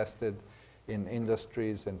heavily invested in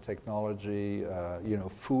industries and technology. You know,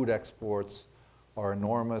 food exports are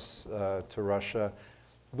enormous to Russia,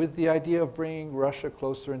 with the idea of bringing Russia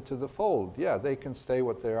closer into the fold. Yeah, they can stay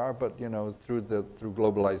what they are, but you know, through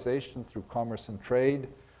globalization, through commerce and trade,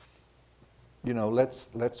 you know,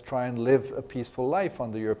 let's try and live a peaceful life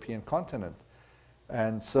on the European continent.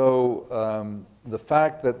 And so the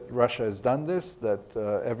fact that Russia has done this,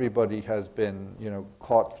 that everybody has been, you know,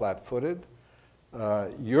 caught flat-footed,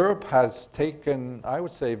 Europe has taken, I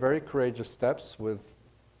would say, very courageous steps with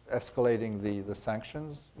escalating the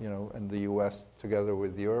sanctions, you know, and the U.S. together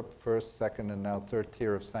with Europe, first, second, and now third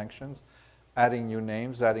tier of sanctions, adding new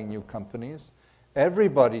names, adding new companies,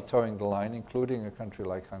 everybody towing the line, including a country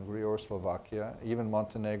like Hungary or Slovakia. Even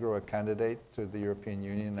Montenegro, a candidate to the European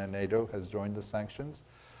Union and NATO, has joined the sanctions.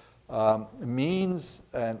 Means,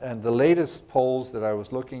 and the latest polls that I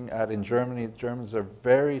was looking at in Germany, Germans are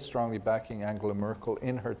very strongly backing Angela Merkel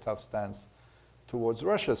in her tough stance towards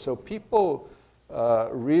Russia. So people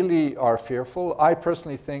really are fearful. I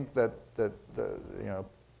personally think that you know,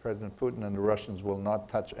 President Putin and the Russians will not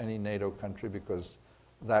touch any NATO country because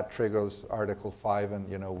that triggers Article 5,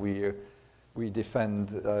 and you know, we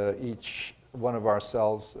defend each one of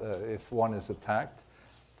ourselves if one is attacked.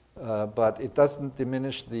 But it doesn't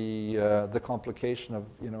diminish the complication of,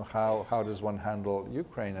 you know, how does one handle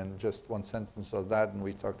Ukraine. And just one sentence of that, and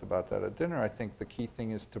we talked about that at dinner, I think the key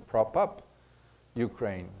thing is to prop up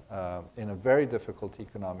Ukraine in a very difficult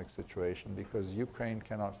economic situation, because Ukraine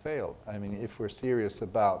cannot fail. I mean, if we're serious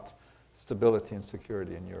about stability and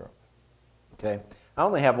security in Europe. Okay. I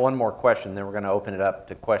only have one more question, then we're going to open it up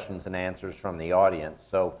to questions and answers from the audience.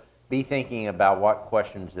 So be thinking about what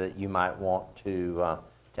questions that you might want to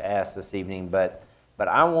ask this evening. But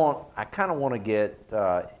I kind of want to get,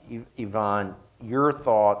 Ivan, your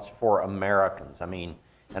thoughts for Americans. I mean,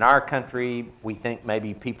 in our country, we think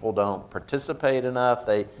maybe people don't participate enough.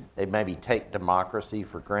 They maybe take democracy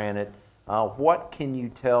for granted. What can you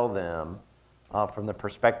tell them from the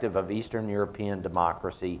perspective of Eastern European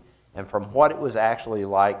democracy and from what it was actually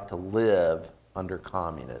like to live under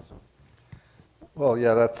communism? Well,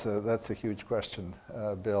 yeah, that's a huge question,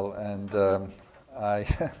 Bill. And I,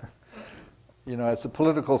 you know, as a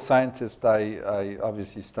political scientist, I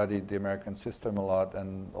obviously studied the American system a lot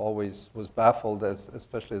and always was baffled,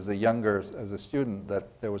 especially as a student,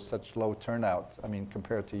 that there was such low turnout. I mean,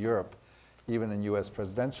 compared to Europe, even in U.S.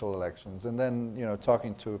 presidential elections. And then, you know,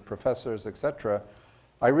 talking to professors, etc.,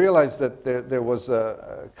 I realized that there was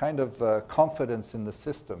a kind of confidence in the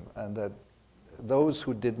system, and that those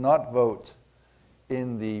who did not vote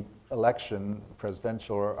in the election,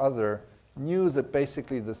 presidential or other, knew that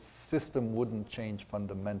basically the system wouldn't change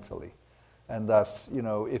fundamentally. And thus, you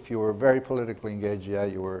know, if you were very politically engaged, yeah,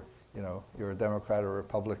 you're a Democrat or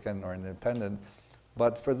Republican or independent.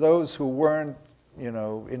 But for those who weren't, you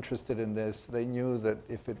know, interested in this, they knew that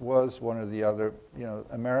if it was one or the other, you know,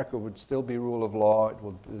 America would still be rule of law, it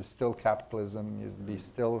would be still capitalism, you'd be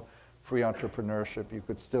still free entrepreneurship, you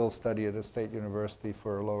could still study at a state university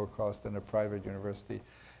for a lower cost than a private university.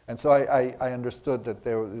 And so I understood that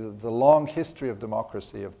the long history of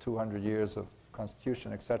democracy, of 200 years of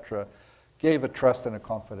constitution, etc., gave a trust and a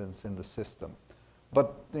confidence in the system.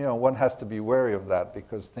 But, you know, one has to be wary of that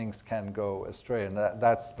because things can go astray, and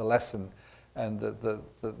that's the lesson. And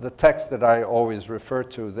the text that I always refer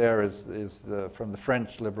to there is from the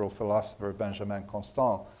French liberal philosopher Benjamin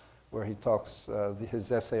Constant, where he talks,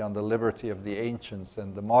 his essay on the liberty of the ancients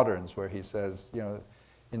and the moderns, where he says, you know,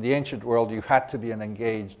 In the ancient world, you had to be an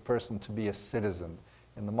engaged person to be a citizen.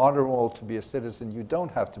 In the modern world, to be a citizen, you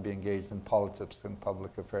don't have to be engaged in politics and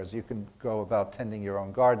public affairs. You can go about tending your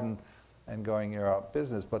own garden and going your own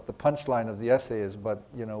business. But the punchline of the essay is, but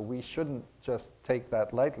we shouldn't just take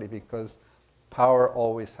that lightly, because power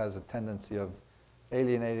always has a tendency of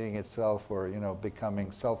alienating itself, or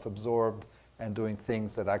becoming self-absorbed and doing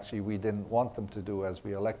things that actually we didn't want them to do as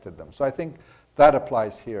we elected them. So I think that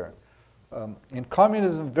applies here. In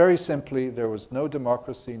communism, very simply, there was no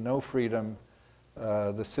democracy, no freedom.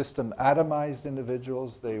 The system atomized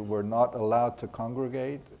individuals. They were not allowed to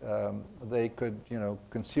congregate. They could,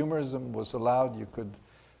 consumerism was allowed. You could,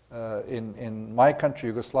 in my country,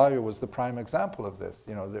 Yugoslavia was the prime example of this,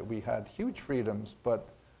 that we had huge freedoms, but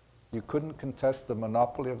you couldn't contest the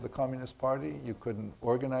monopoly of the Communist Party. You couldn't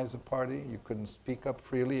organize a party. You couldn't speak up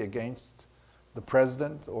freely against the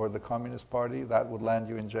president or the Communist Party. That would land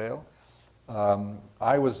you in jail.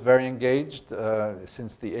 I was very engaged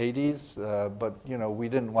since the 80s, but we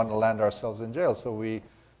didn't want to land ourselves in jail, so we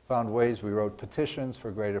found ways. We wrote petitions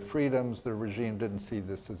for greater freedoms. The regime didn't see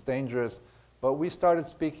this as dangerous, but we started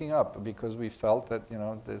speaking up because we felt that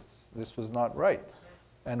this was not right.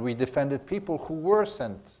 And we defended people who were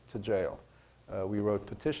sent to jail. We wrote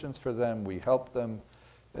petitions for them. We helped them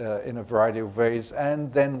in a variety of ways.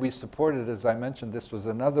 And then we supported, as I mentioned, this was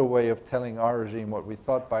another way of telling our regime what we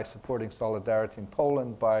thought, by supporting Solidarity in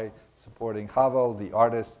Poland, by supporting Havel, the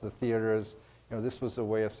artists, the theaters. This was a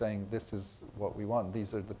way of saying, this is what we want.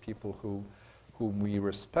 These are the people whom we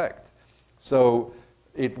respect. So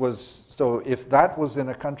if that was in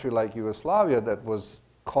a country like Yugoslavia that was,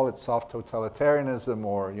 call it soft totalitarianism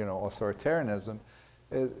or authoritarianism,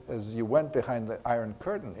 as you went behind the Iron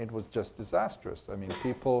Curtain, it was just disastrous. I mean,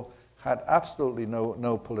 people had absolutely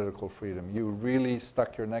no political freedom. You really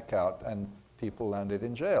stuck your neck out, and people landed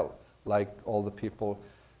in jail, like all the people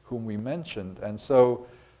whom we mentioned. And so,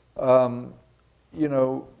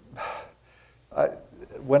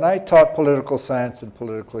 when I taught political science and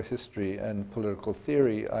political history and political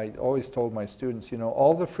theory, I always told my students,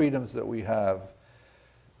 all the freedoms that we have,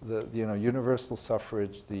 the universal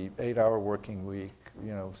suffrage, the 8-hour working week,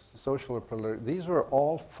 social or political, these were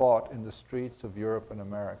all fought in the streets of Europe and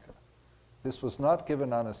America. This was not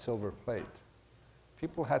given on a silver plate.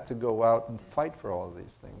 People had to go out and fight for all of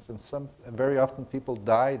these things, and very often people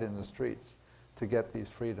died in the streets to get these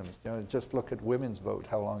freedoms. Just look at women's vote,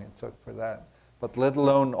 how long it took for that. But let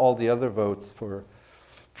alone all the other votes for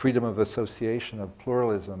freedom of association, of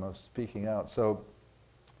pluralism, of speaking out. So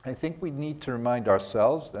I think we need to remind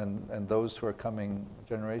ourselves and those who are coming,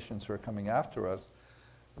 generations who are coming after us,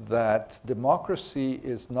 that democracy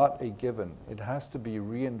is not a given. It has to be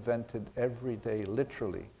reinvented every day,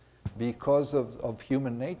 literally, because of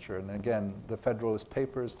human nature. And again, the Federalist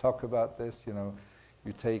Papers talk about this.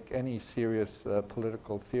 You take any serious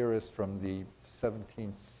political theorist from the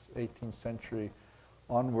 17th, 18th century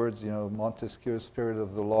onwards, Montesquieu's Spirit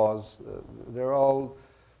of the Laws, they're all,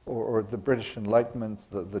 or the British Enlightenments,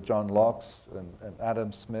 the John Locke's and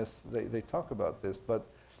Adam Smith's, they talk about this. But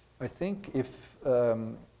I think if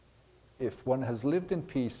one has lived in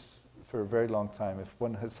peace for a very long time, if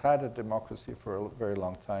one has had a democracy for a very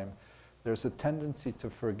long time, there's a tendency to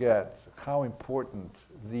forget how important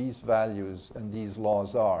these values and these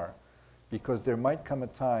laws are, because there might come a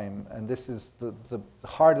time, and this is the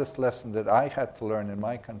hardest lesson that I had to learn in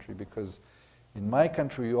my country, because in my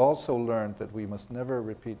country we also learned that we must never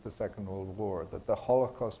repeat the Second World War, that the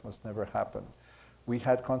Holocaust must never happen. We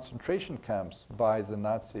had concentration camps by the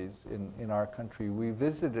Nazis in our country. We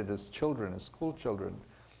visited as children, as school children.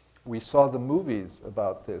 We saw the movies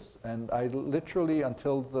about this, and I literally,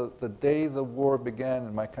 until the day the war began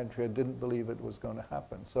in my country, I didn't believe it was going to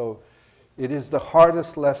happen. So it is the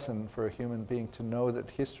hardest lesson for a human being to know that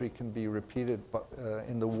history can be repeated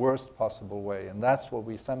in the worst possible way, and that's what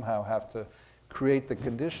we somehow have to create the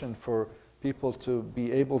condition for people to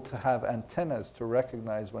be able to have antennas to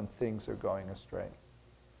recognize when things are going astray.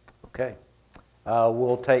 Okay.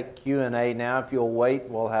 We'll take Q&A now. If you'll wait,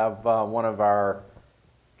 we'll have one of our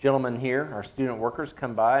gentlemen here, our student workers,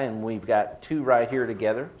 come by, and we've got two right here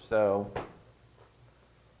together. So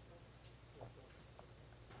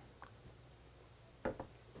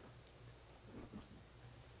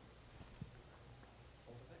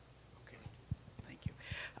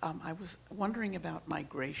I was wondering about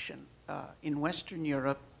migration. In Western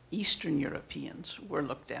Europe, Eastern Europeans were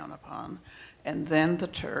looked down upon, and then the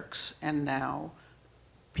Turks, and now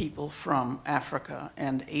people from Africa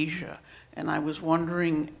and Asia. And I was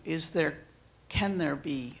wondering, can there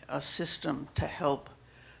be a system to help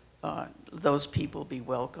those people be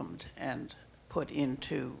welcomed and put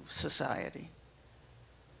into society?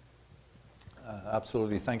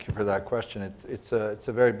 Absolutely. Thank you for that question. It's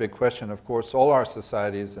a very big question. Of course, all our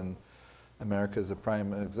societies, and America is a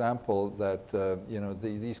prime example, that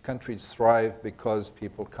these countries thrive because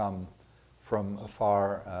people come from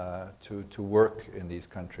afar to work in these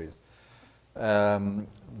countries. The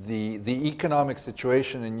economic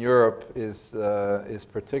situation in Europe is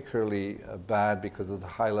particularly bad because of the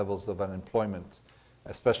high levels of unemployment,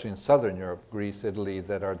 especially in Southern Europe, Greece, Italy,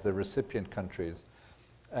 that are the recipient countries.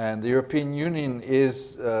 And the European Union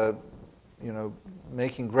is,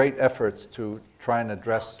 making great efforts to try and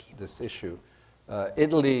address this issue.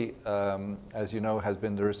 Italy, as you know, has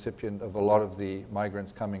been the recipient of a lot of the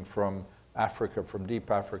migrants coming from Africa, from deep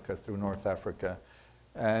Africa through North Africa.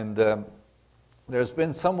 And there's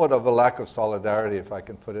been somewhat of a lack of solidarity, if I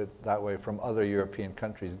can put it that way, from other European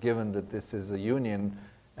countries, given that this is a union.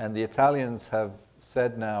 And the Italians have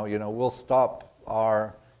said now, we'll stop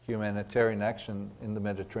our humanitarian action in the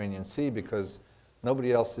Mediterranean Sea because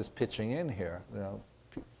nobody else is pitching in here.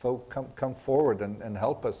 Folk come forward and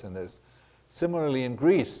help us in this. Similarly in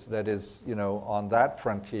Greece, that is, on that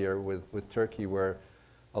frontier with Turkey, where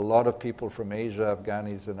a lot of people from Asia,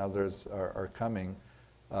 Afghanis and others are coming.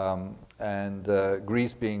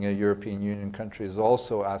 Greece, being a European Union country, is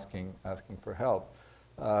also asking for help.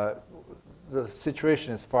 The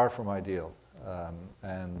situation is far from ideal.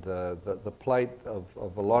 The plight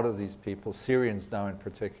of a lot of these people, Syrians now in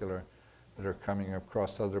particular, that are coming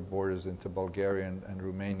across other borders into Bulgaria and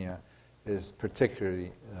Romania, is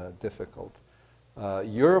particularly difficult.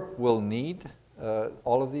 Europe will need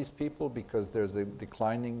all of these people because there's a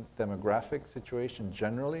declining demographic situation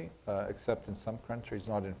generally, except in some countries,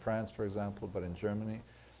 not in France, for example, but in Germany.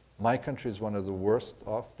 My country is one of the worst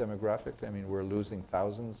off demographically. I mean, we're losing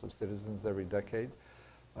thousands of citizens every decade.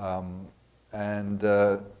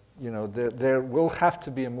 There will have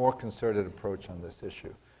to be a more concerted approach on this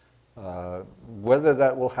issue. Whether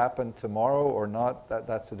that will happen tomorrow or not,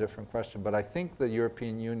 that's a different question. But I think the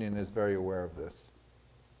European Union is very aware of this.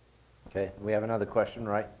 Okay, we have another question,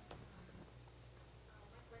 right?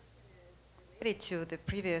 My question is related to the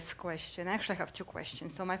previous question. Actually, I have two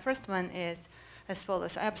questions. So my first one is as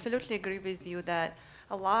follows. I absolutely agree with you that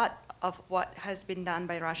a lot of what has been done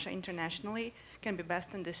by Russia internationally can be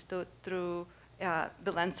best understood through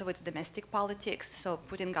the lens of its domestic politics. So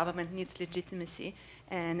Putin government needs legitimacy,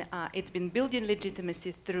 and it's been building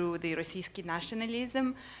legitimacy through the Rossiyski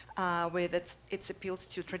nationalism with its appeals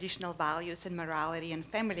to traditional values and morality and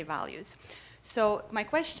family values. So my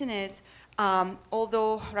question is,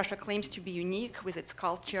 although Russia claims to be unique with its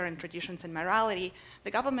culture and traditions and morality,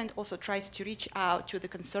 the government also tries to reach out to the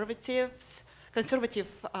conservative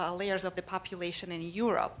layers of the population in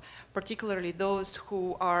Europe, particularly those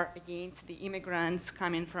who are against the immigrants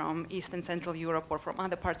coming from East and Central Europe or from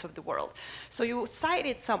other parts of the world. So you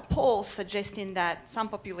cited some polls suggesting that some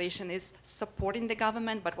population is supporting the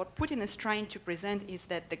government, but what Putin is trying to present is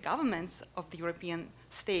that the governments of the European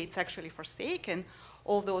states actually forsaken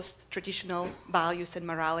all those traditional values and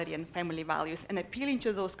morality and family values, and appealing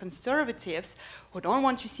to those conservatives who don't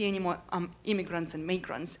want to see any more immigrants and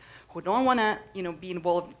migrants, who don't want to, be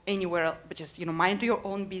involved anywhere, but just, mind your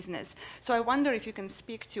own business. So I wonder if you can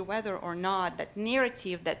speak to whether or not that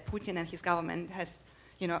narrative that Putin and his government has,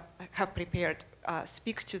 have prepared,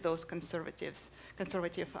 speak to those conservative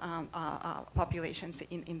populations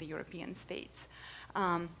in the European states.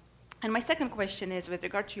 And my second question is with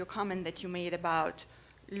regard to your comment that you made about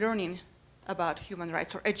learning about human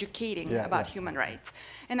rights or educating about human rights.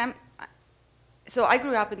 And so I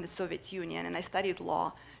grew up in the Soviet Union, and I studied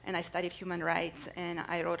law, and I studied human rights, and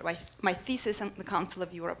I wrote my thesis on the Council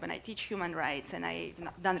of Europe, and I teach human rights, and I've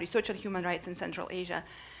done research on human rights in Central Asia.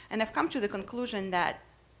 And I've come to the conclusion that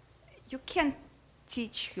you can't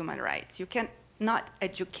teach human rights. You can not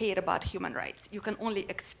educate about human rights. You can only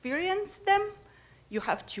experience them. You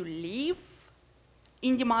have to live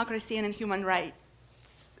in democracy and in human rights,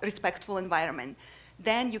 respectful environment.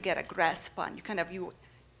 Then you get a grasp on, you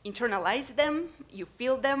internalize them, you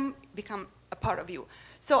feel them, become a part of you.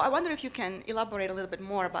 So I wonder if you can elaborate a little bit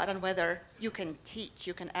more about on whether you can teach,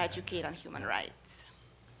 you can educate on human rights.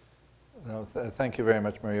 No, thank you very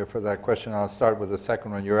much, Maria, for that question. I'll start with the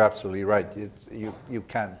second one. You're absolutely right. You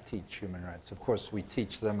can't teach human rights. Of course, we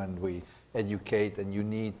teach them and we educate, and you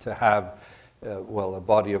need to have a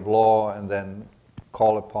body of law, and then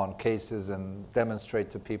call upon cases and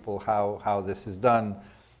demonstrate to people how this is done,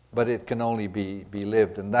 but it can only be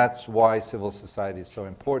lived, and that's why civil society is so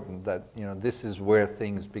important. That this is where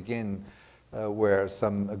things begin, where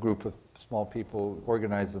a group of small people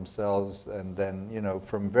organize themselves, and then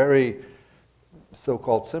from very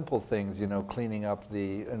so-called simple things, you know, cleaning up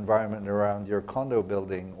the environment around your condo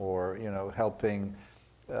building, or, you know, helping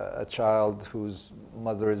a child whose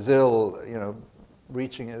mother is ill, you know,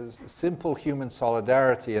 reaching a simple human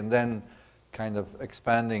solidarity, and then kind of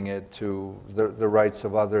expanding it to the rights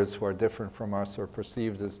of others who are different from us or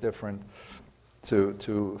perceived as different,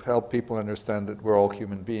 to help people understand that we're all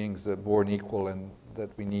human beings, born equal, and that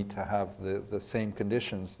we need to have the same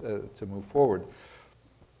conditions to move forward.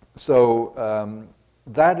 So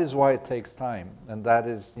that is why it takes time, and that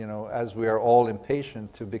is, you know, as we are all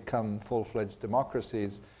impatient to become full-fledged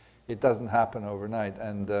democracies, it doesn't happen overnight.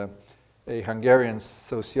 And a Hungarian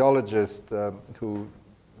sociologist who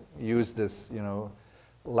used this, you know,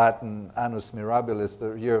 Latin annus mirabilis,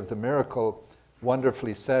 the year of the miracle,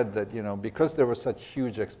 wonderfully said that, you know, because there were such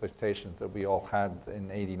huge expectations that we all had in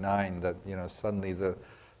 '89, that, you know, suddenly the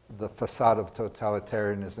facade of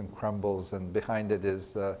totalitarianism crumbles, and behind it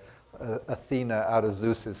is Athena out of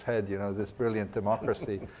Zeus's head, you know, this brilliant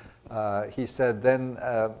democracy. He said then,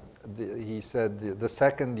 the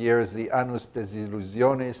second year is the annus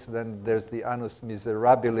desillusionis, then there's the annus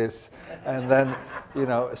miserabilis, and then, you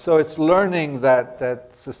know, so it's learning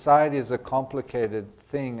that society is a complicated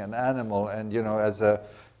thing, an animal, and, you know, as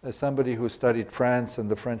somebody who studied France and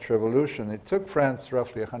the French Revolution, it took France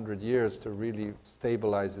roughly 100 years to really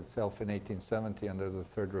stabilize itself in 1870 under the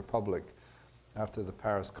Third Republic, after the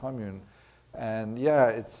Paris Commune. And yeah,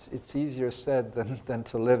 it's easier said than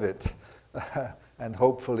to live it. And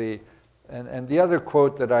hopefully, and the other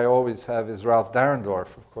quote that I always have is Ralph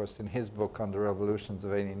Dahrendorf, of course, in his book on the revolutions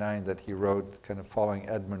of '89 that he wrote, kind of following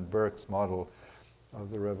Edmund Burke's model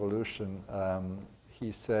of the revolution.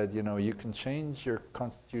 He said, you know, you can change your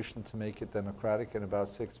constitution to make it democratic in about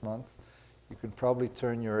 6 months. You could probably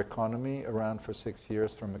turn your economy around for 6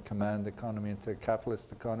 years from a command economy into a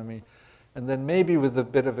capitalist economy. And then maybe with a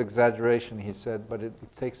bit of exaggeration, he said, but it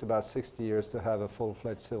takes about 60 years to have a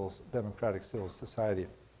full-fledged democratic civil society.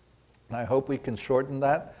 And I hope we can shorten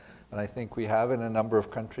that, and I think we have in a number of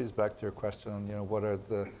countries. Back to your question on, you know, what are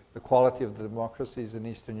the quality of the democracies in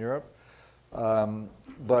Eastern Europe.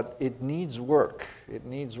 But it needs work. It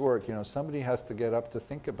needs work. You know, somebody has to get up to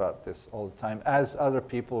think about this all the time, as other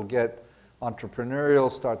people get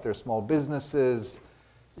entrepreneurial, start their small businesses,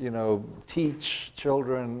 you know, teach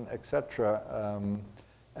children, etc.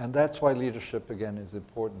 And that's why leadership, again, is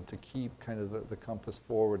important, to keep kind of the compass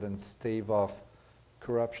forward and stave off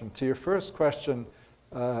corruption. To your first question,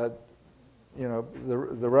 you know,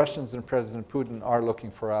 the Russians and President Putin are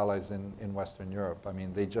looking for allies in Western Europe. I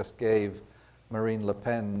mean, they just gave Marine Le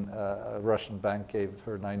Pen, a Russian bank gave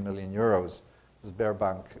her 9 million euros,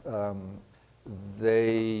 Sberbank.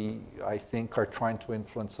 They, I think, are trying to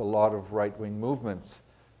influence a lot of right-wing movements,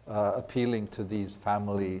 appealing to these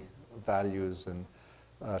family values and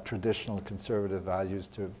traditional conservative values,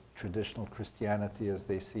 to traditional Christianity as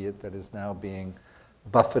they see it, that is now being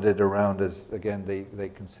buffeted around as, again, they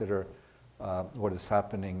consider what is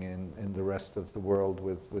happening in the rest of the world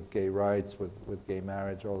with gay rights, with gay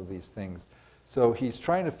marriage, all of these things. So he's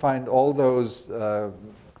trying to find all those,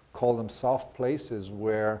 call them soft places,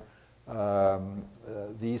 where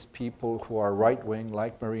these people who are right-wing,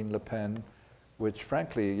 like Marine Le Pen, which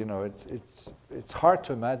frankly, you know, it's hard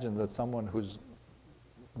to imagine that someone who's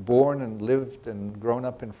born and lived and grown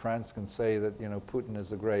up in France can say that, you know, Putin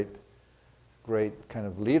is a great kind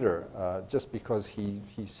of leader, just because he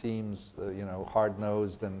seems, you know,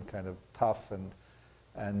 hard-nosed and kind of tough and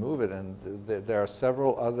move it. And there are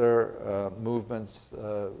several other movements.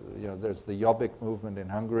 You know, there's the Jobbik movement in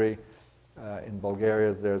Hungary. In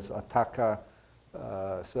Bulgaria, there's Ataka.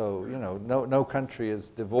 So, you know, no country is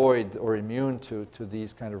devoid or immune to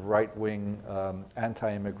these kind of right-wing,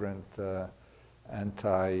 anti-immigrant,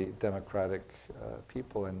 anti-democratic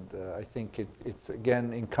people. And I think it's,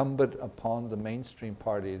 again, incumbent upon the mainstream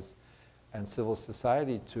parties and civil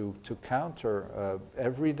society to counter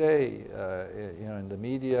every day, you know, in the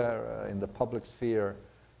media, in the public sphere,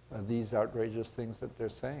 these outrageous things that they're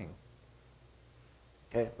saying.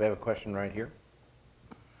 Okay, we have a question right here.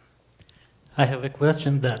 I have a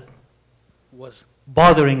question that was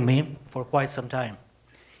bothering me for quite some time.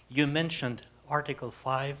 You mentioned Article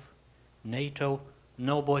 5, NATO,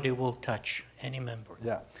 nobody will touch any member.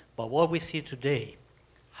 Yeah. But what we see today,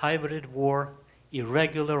 hybrid war,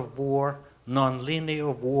 irregular war,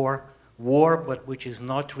 non-linear war, war but which is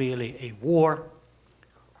not really a war,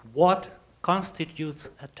 what constitutes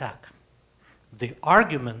attack? The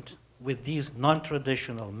argument with these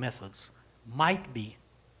non-traditional methods might be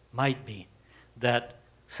that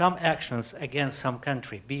some actions against some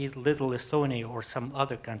country, be it Little Estonia or some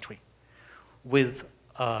other country, with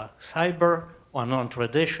cyber or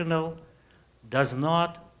non-traditional, does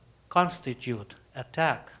not constitute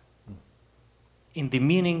attack in the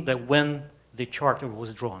meaning that when the charter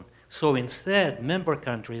was drawn. So instead, member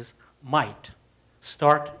countries might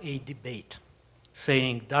start a debate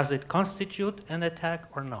saying, does it constitute an attack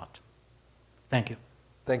or not? Thank you.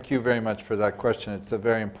 Thank you very much for that question. It's a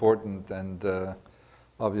very important and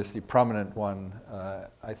obviously prominent one.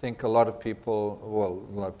 I think a lot of people, well,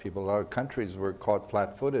 a lot of countries were caught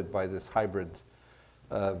flat-footed by this hybrid,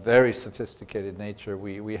 very sophisticated nature.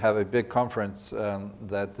 We have a big conference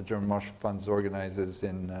that the German Marshall Fund organizes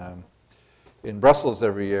in Brussels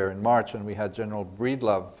every year in March, and we had General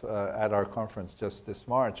Breedlove at our conference just this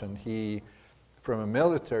March, and he, from a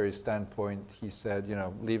military standpoint, he said, you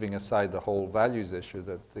know, leaving aside the whole values issue,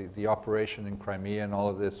 that the operation in Crimea and all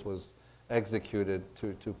of this was executed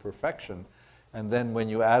to perfection. And then when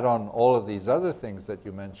you add on all of these other things that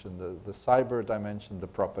you mentioned, the cyber dimension, the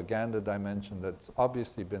propaganda dimension that's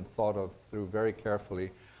obviously been thought of through very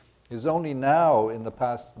carefully, is only now in the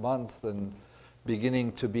past month and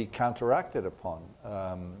beginning to be counteracted upon.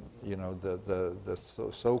 You know, the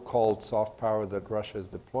so-called soft power that Russia is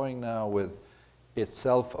deploying now, with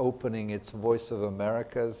itself opening its voice of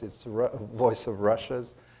Americas, its voice of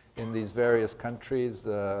Russia's in these various countries,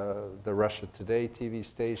 the Russia Today TV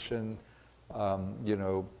station, you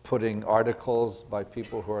know, putting articles by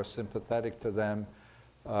people who are sympathetic to them,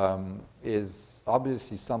 is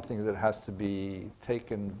obviously something that has to be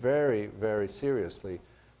taken very, very seriously.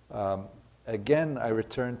 Again, I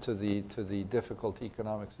return to the difficult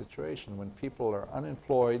economic situation. When people are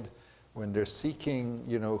unemployed, when they're seeking,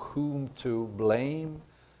 you know, whom to blame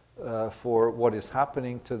for what is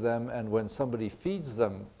happening to them, and when somebody feeds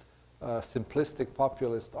them simplistic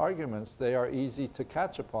populist arguments, they are easy to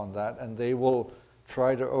catch upon that, and they will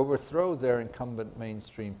try to overthrow their incumbent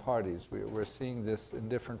mainstream parties. We're seeing this in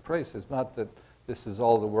different places. Not that this is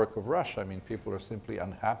all the work of Russia. I mean, people are simply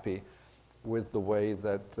unhappy with the way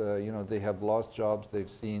that you know, they have lost jobs. They've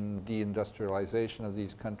seen deindustrialization of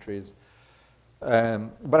these countries.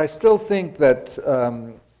 But I still think that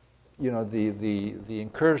you know, the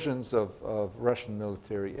incursions of Russian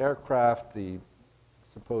military aircraft, the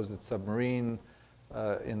supposed submarine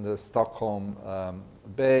in the Stockholm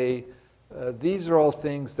Bay, these are all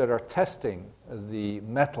things that are testing the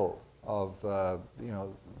mettle of you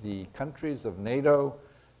know, the countries of NATO,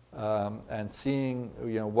 and seeing,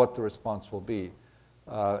 you know, what the response will be.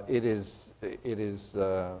 It is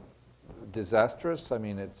disastrous. I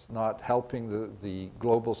mean, it's not helping the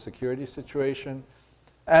global security situation,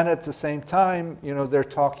 and at the same time, you know, they're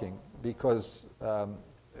talking because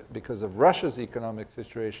of Russia's economic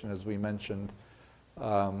situation, as we mentioned.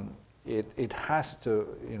 It has to,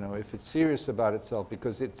 you know, if it's serious about itself,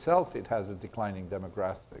 because itself it has a declining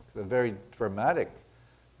demographics, a very dramatic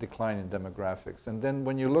decline in demographics. And then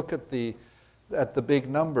when you look at the big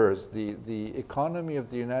numbers, the economy of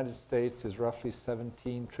the United States is roughly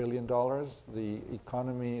 $17 trillion. The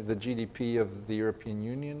economy, the GDP of the European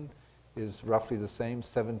Union is roughly the same,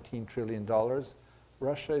 $17 trillion.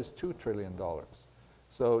 Russia is $2 trillion.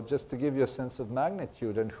 So just to give you a sense of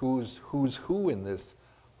magnitude and who's who in this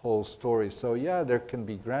whole story. So yeah, there can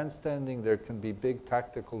be grandstanding, there can be big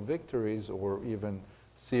tactical victories, or even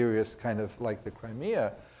serious kind of like the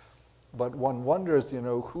Crimea. But one wonders, you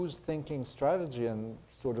know, who's thinking strategy and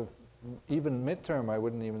sort of even midterm, I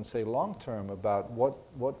wouldn't even say long term, about what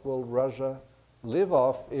will Russia live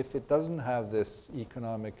off if it doesn't have this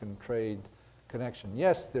economic and trade connection.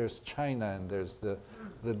 Yes, there's China and there's the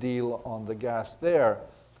deal on the gas there,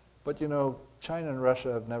 but you know, China and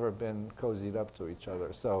Russia have never been cozied up to each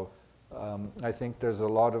other. So I think there's a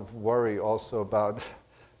lot of worry also about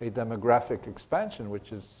a demographic expansion,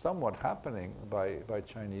 which is somewhat happening by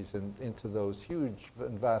Chinese into those huge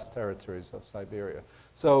and vast territories of Siberia.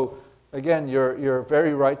 So again, you're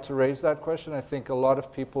very right to raise that question. I think a lot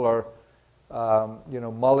of people are you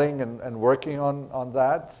know, mulling and working on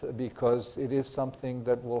that, because it is something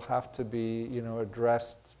that will have to be, you know,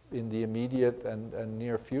 addressed in the immediate and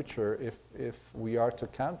near future if we are to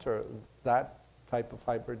counter that type of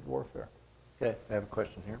hybrid warfare. Okay, I have a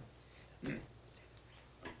question here.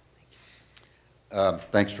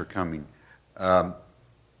 Thanks for coming.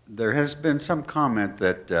 There has been some comment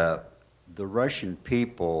that the Russian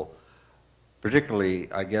people,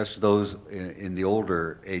 particularly, I guess, those in the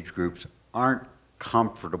older age groups, aren't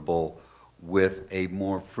comfortable with a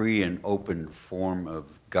more free and open form of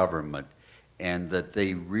government, and that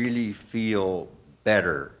they really feel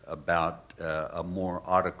better about a more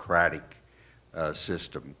autocratic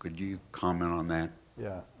system. Could you comment on that?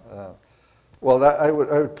 Yeah. Well, I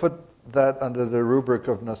would put that under the rubric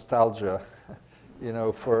of nostalgia. You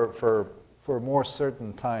know, for for more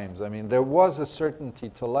certain times. I mean, there was a certainty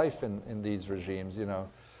to life in these regimes, you know.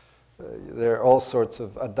 There are all sorts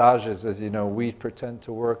of adages, as you know, we pretend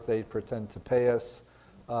to work, they pretend to pay us.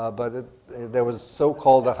 But there was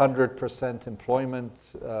so-called 100% employment.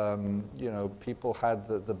 You know, people had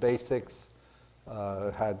the basics,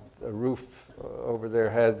 had a roof over their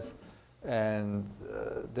heads, and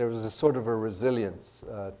there was a sort of a resilience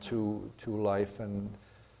to life. And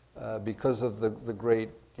because of the great,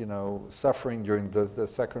 you know, suffering during the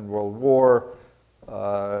Second World War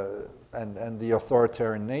and the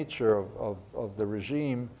authoritarian nature of the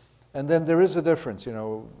regime, and then there is a difference, you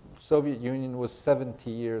know. Soviet Union was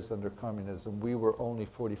 70 years under communism. We were only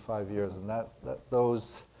 45 years, and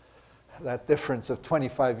that difference of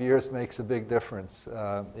 25 years makes a big difference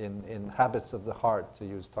in habits of the heart, to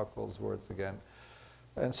use Tuckwell's words again.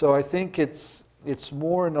 And so I think it's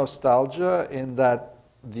more nostalgia in that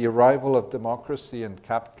the arrival of democracy and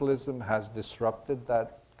capitalism has disrupted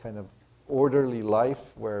that kind of orderly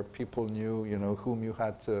life where people knew, you know, whom you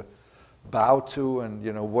had to bow to, and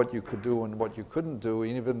you know what you could do and what you couldn't do,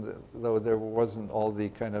 even though there wasn't all the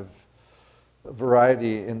kind of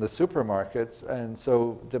variety in the supermarkets. And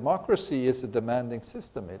so democracy is a demanding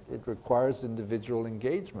system. It requires individual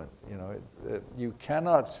engagement. You know, you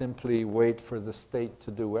cannot simply wait for the state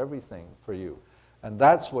to do everything for you, and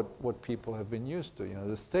that's what people have been used to. You know,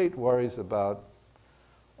 the state worries about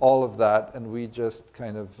all of that, and we just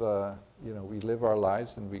kind of you know, we live our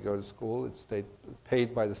lives and we go to school. It's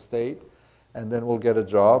paid by the state, and then we'll get a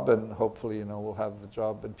job, and hopefully, you know, we'll have the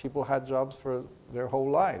job. And people had jobs for their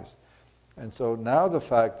whole lives. And so now the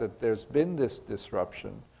fact that there's been this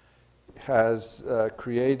disruption has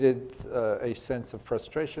created a sense of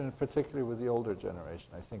frustration, particularly with the older generation.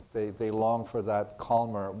 I think they long for that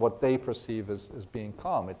calmer, what they perceive as being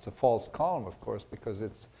calm. It's a false calm, of course, because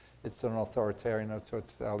it's an authoritarian or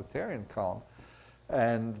totalitarian calm.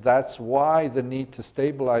 And that's why the need to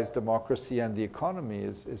stabilize democracy and the economy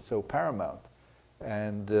is so paramount.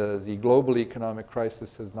 And the global economic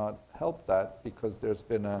crisis has not helped that, because there's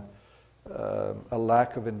been a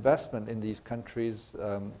lack of investment in these countries,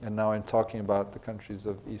 and now I'm talking about the countries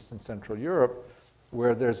of East and Central Europe,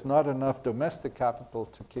 where there's not enough domestic capital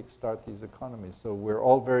to kickstart these economies. So we're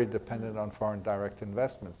all very dependent on foreign direct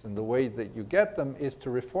investments. And the way that you get them is to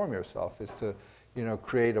reform yourself, is to, you know,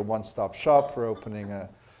 create a one-stop shop for opening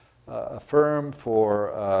a firm,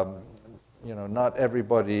 for you know, not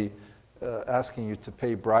everybody asking you to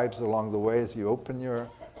pay bribes along the way as you open your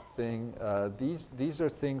thing. These are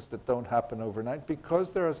things that don't happen overnight,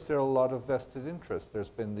 because there are still a lot of vested interests. There's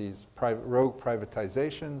been these rogue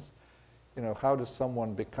privatizations. You know, how does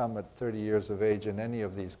someone become at 30 years of age in any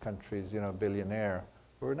of these countries, you know, a billionaire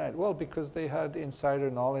overnight? Well, because they had insider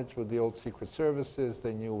knowledge with the old secret services.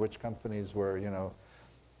 They knew which companies were, you know,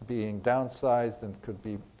 being downsized and could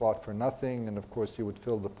be bought for nothing. And of course, you would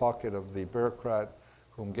fill the pocket of the bureaucrat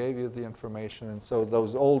whom gave you the information. And so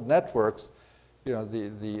those old networks, you know,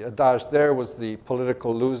 the adage there was the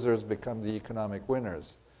political losers become the economic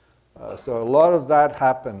winners. So a lot of that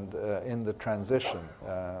happened in the transition,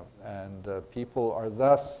 and people are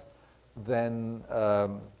thus then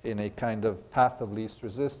in a kind of path of least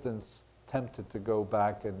resistance, tempted to go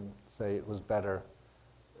back and say it was better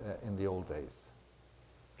in the old days.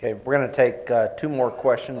 Okay, we're going to take 2 more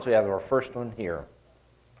questions. We have our first one here.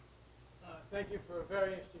 Thank you for a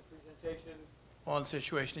very interesting presentation on the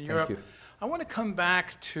situation in Europe. Thank you. I want to come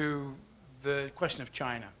back to the question of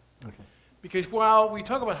China. Okay. Because while we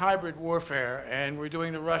talk about hybrid warfare and we're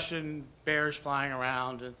doing the Russian bears flying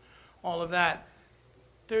around and all of that,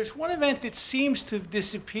 there's one event that seems to have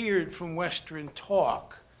disappeared from Western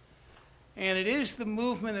talk, and it is the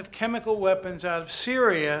movement of chemical weapons out of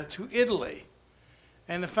Syria to Italy,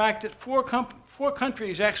 and the fact that four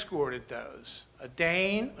countries escorted those: a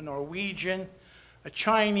Dane, a Norwegian, a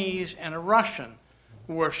Chinese, and a Russian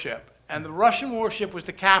warship. And the Russian warship was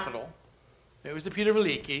the capital. It was the Peter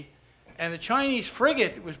Veliki. And the Chinese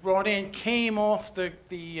frigate that was brought in came off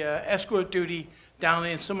the escort duty down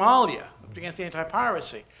in Somalia against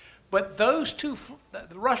anti-piracy. But those two, the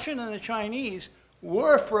Russian and the Chinese,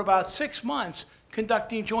 were for about 6 months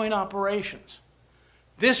conducting joint operations.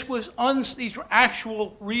 These were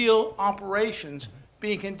actual, real operations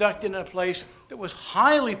being conducted in a place that was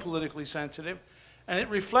highly politically sensitive, and it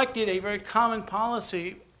reflected a very common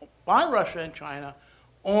policy by Russia and China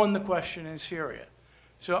on the question in Syria.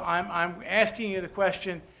 So I'm asking you the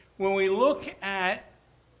question, when we look at,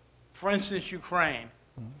 for instance, Ukraine,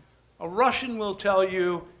 a Russian will tell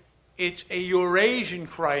you it's a Eurasian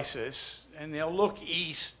crisis, and they'll look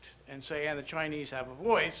east and say, and the Chinese have a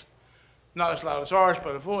voice, not as loud as ours,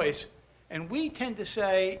 but a voice. And we tend to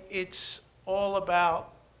say it's all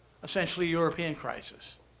about essentially European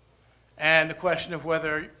crisis and the question of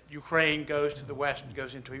whether Ukraine goes to the West and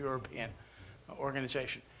goes into a European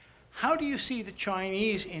organization. How do you see the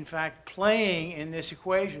Chinese, in fact, playing in this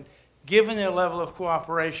equation, given their level of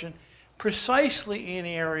cooperation, precisely in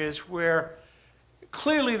areas where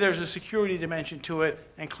clearly there's a security dimension to it,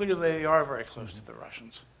 and clearly they are very close to the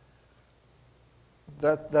Russians?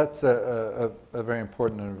 That's a very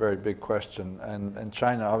important and a very big question. And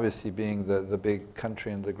China, obviously being the big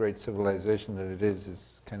country and the great civilization that it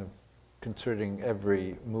is kind of considering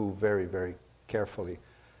every move very, very carefully.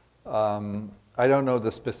 I don't know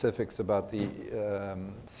the specifics about the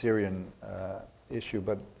Syrian issue,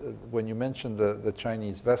 but when you mentioned the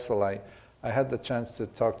Chinese vessel, I had the chance to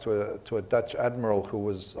talk to a Dutch admiral who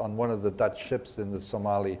was on one of the Dutch ships in the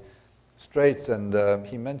Somali Straits, and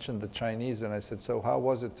he mentioned the Chinese, and I said, so how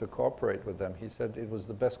was it to cooperate with them? He said it was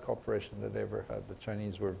the best cooperation that they ever had. The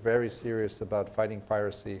Chinese were very serious about fighting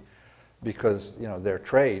piracy because, you know, their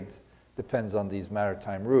trade depends on these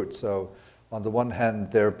maritime routes. So on the one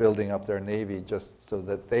hand, they're building up their navy just so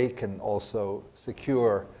that they can also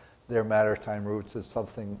secure their maritime routes if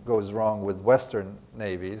something goes wrong with Western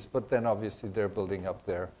navies, but then obviously they're building up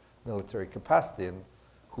their military capacity, and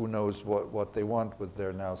who knows what they want with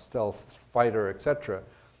their now stealth fighter, etc.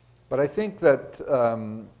 But I think that,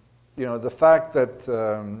 you know, the fact that,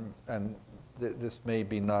 and this may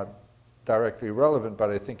be not directly relevant, but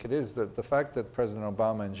I think it is, that the fact that President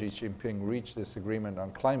Obama and Xi Jinping reached this agreement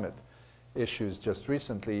on climate issues just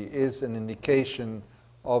recently is an indication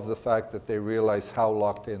of the fact that they realize how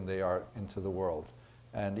locked in they are into the world.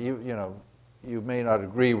 And you know, you may not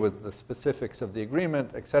agree with the specifics of the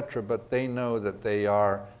agreement, etc., but they know that they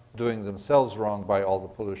are doing themselves wrong by all the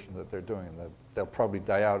pollution that they're doing. That they'll probably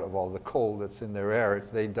die out of all the coal that's in their air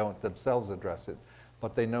if they don't themselves address it.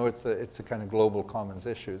 But they know it's a kind of global commons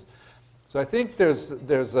issue. So I think there's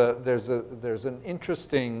an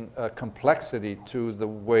interesting complexity to the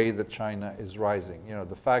way that China is rising. You know,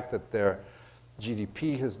 the fact that their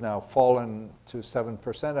GDP has now fallen to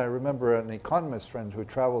 7%. I remember an economist friend who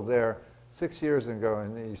traveled there 6 years ago,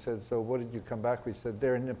 and he said, so what did you come back with? He said,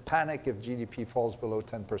 they're in a panic if GDP falls below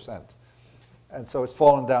 10%. And so it's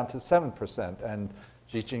fallen down to 7%. And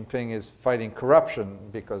Xi Jinping is fighting corruption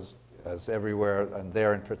because, as everywhere, and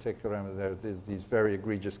there in particular, there's these very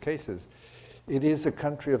egregious cases. It is a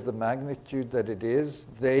country of the magnitude that it is.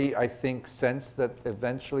 They, I think, sense that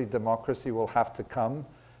eventually democracy will have to come,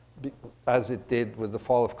 as it did with the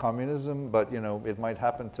fall of communism, but you know, it might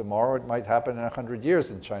happen tomorrow, it might happen in 100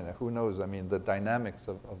 years in China, who knows? I mean, the dynamics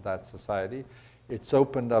of that society. It's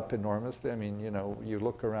opened up enormously. I mean, you know, you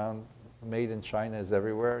look around, made in China is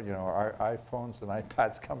everywhere. You know, our iPhones and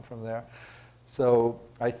iPads come from there. So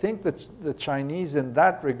I think that the Chinese in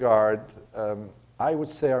that regard, I would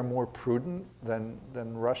say, are more prudent than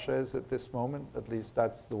Russia is at this moment. At least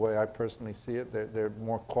that's the way I personally see it. They're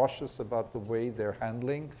more cautious about the way they're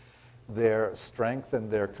handling their strength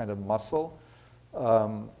and their kind of muscle.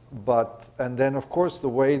 And then, of course, the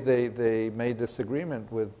way they made this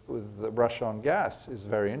agreement with Russia on gas is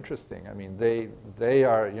very interesting. I mean, they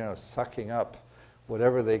are, you know, sucking up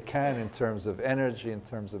whatever they can in terms of energy, in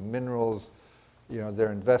terms of minerals. You know,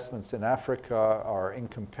 their investments in Africa are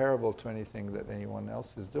incomparable to anything that anyone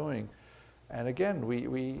else is doing. And again, we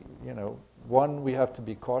you know, one, we have to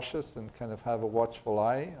be cautious and kind of have a watchful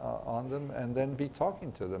eye on them, and then be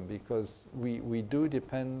talking to them, because we do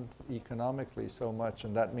depend economically so much,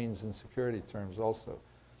 and that means in security terms also.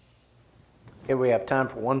 Okay, we have time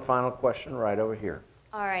for one final question right over here.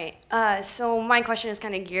 All right. So my question is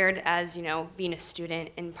kind of geared as, you know, being a student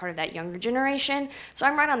and part of that younger generation. So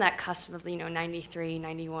I'm right on that cusp of, you know, 93,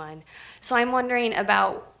 91. So I'm wondering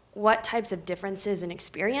about what types of differences in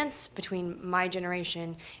experience between my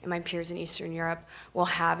generation and my peers in Eastern Europe will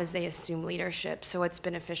have as they assume leadership. So what's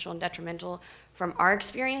beneficial and detrimental from our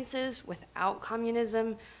experiences without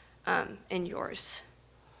communism and yours?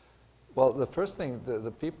 Well, the first thing,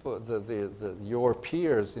 your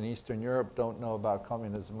peers in Eastern Europe don't know about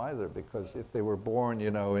communism either, because if they were born,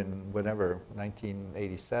 you know, in whatever,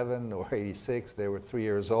 1987 or 86, they were 3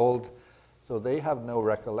 years old. So they have no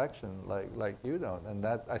recollection like you don't. And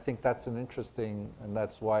that, I think that's an interesting, and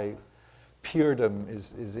that's why peerdom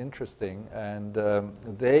is interesting. And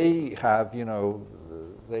they have, you know,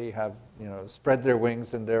 spread their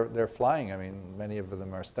wings, and they're flying. I mean, many of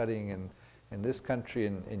them are studying in this country,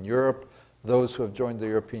 in Europe. Those who have joined the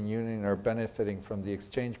European Union are benefiting from the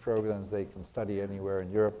exchange programs. They can study anywhere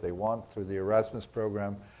in Europe they want through the Erasmus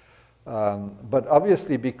program. But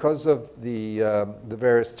obviously, because of the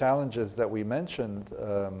various challenges that we mentioned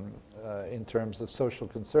in terms of social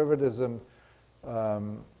conservatism,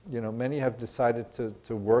 You know, many have decided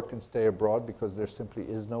to work and stay abroad because there simply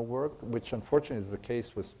is no work, which unfortunately is the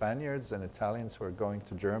case with Spaniards and Italians who are going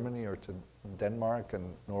to Germany or to Denmark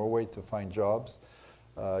and Norway to find jobs.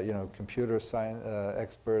 You know, computer science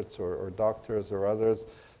experts or doctors or others.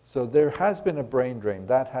 So there has been a brain drain.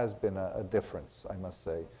 That has been a difference, I must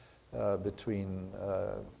say, between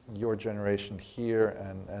your generation here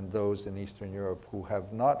and those in Eastern Europe who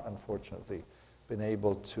have not, unfortunately, been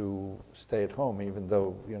able to stay at home, even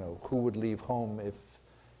though, you know, who would leave home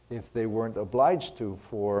if they weren't obliged to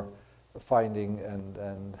for finding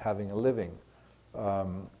and having a living.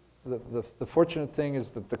 The fortunate thing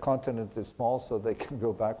is that the continent is small, so they can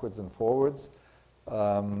go backwards and forwards.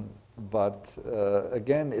 But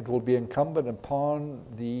again, it will be incumbent upon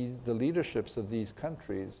the leaderships of these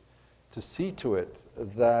countries to see to it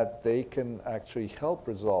that they can actually help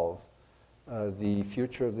resolve the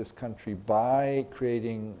future of this country by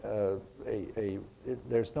creating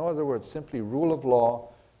there's no other word, simply rule of law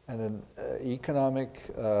and an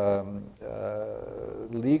economic,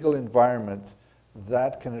 legal environment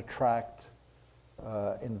that can attract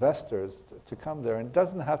investors to come there. And it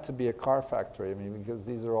doesn't have to be a car factory, I mean, because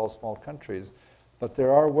these are all small countries. But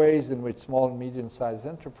there are ways in which small and medium-sized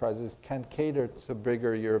enterprises can cater to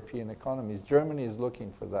bigger European economies. Germany is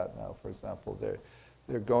looking for that now, for example.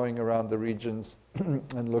 They're going around the regions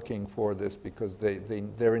and looking for this because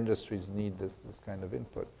their industries need this kind of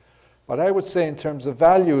input. But I would say in terms of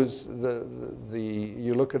values,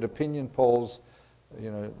 you look at opinion polls, you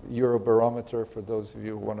know, Eurobarometer, for those of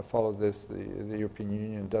you who want to follow this, the European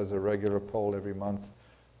Union does a regular poll every month.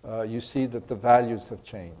 You see that the values have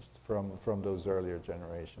changed from those earlier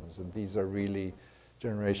generations. And these are really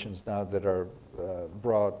generations now that are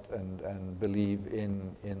brought and believe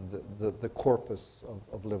in the corpus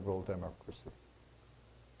of liberal democracy.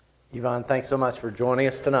 Ivan, thanks so much for joining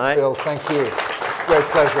us tonight. Bill, thank you. It's a great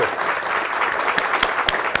pleasure.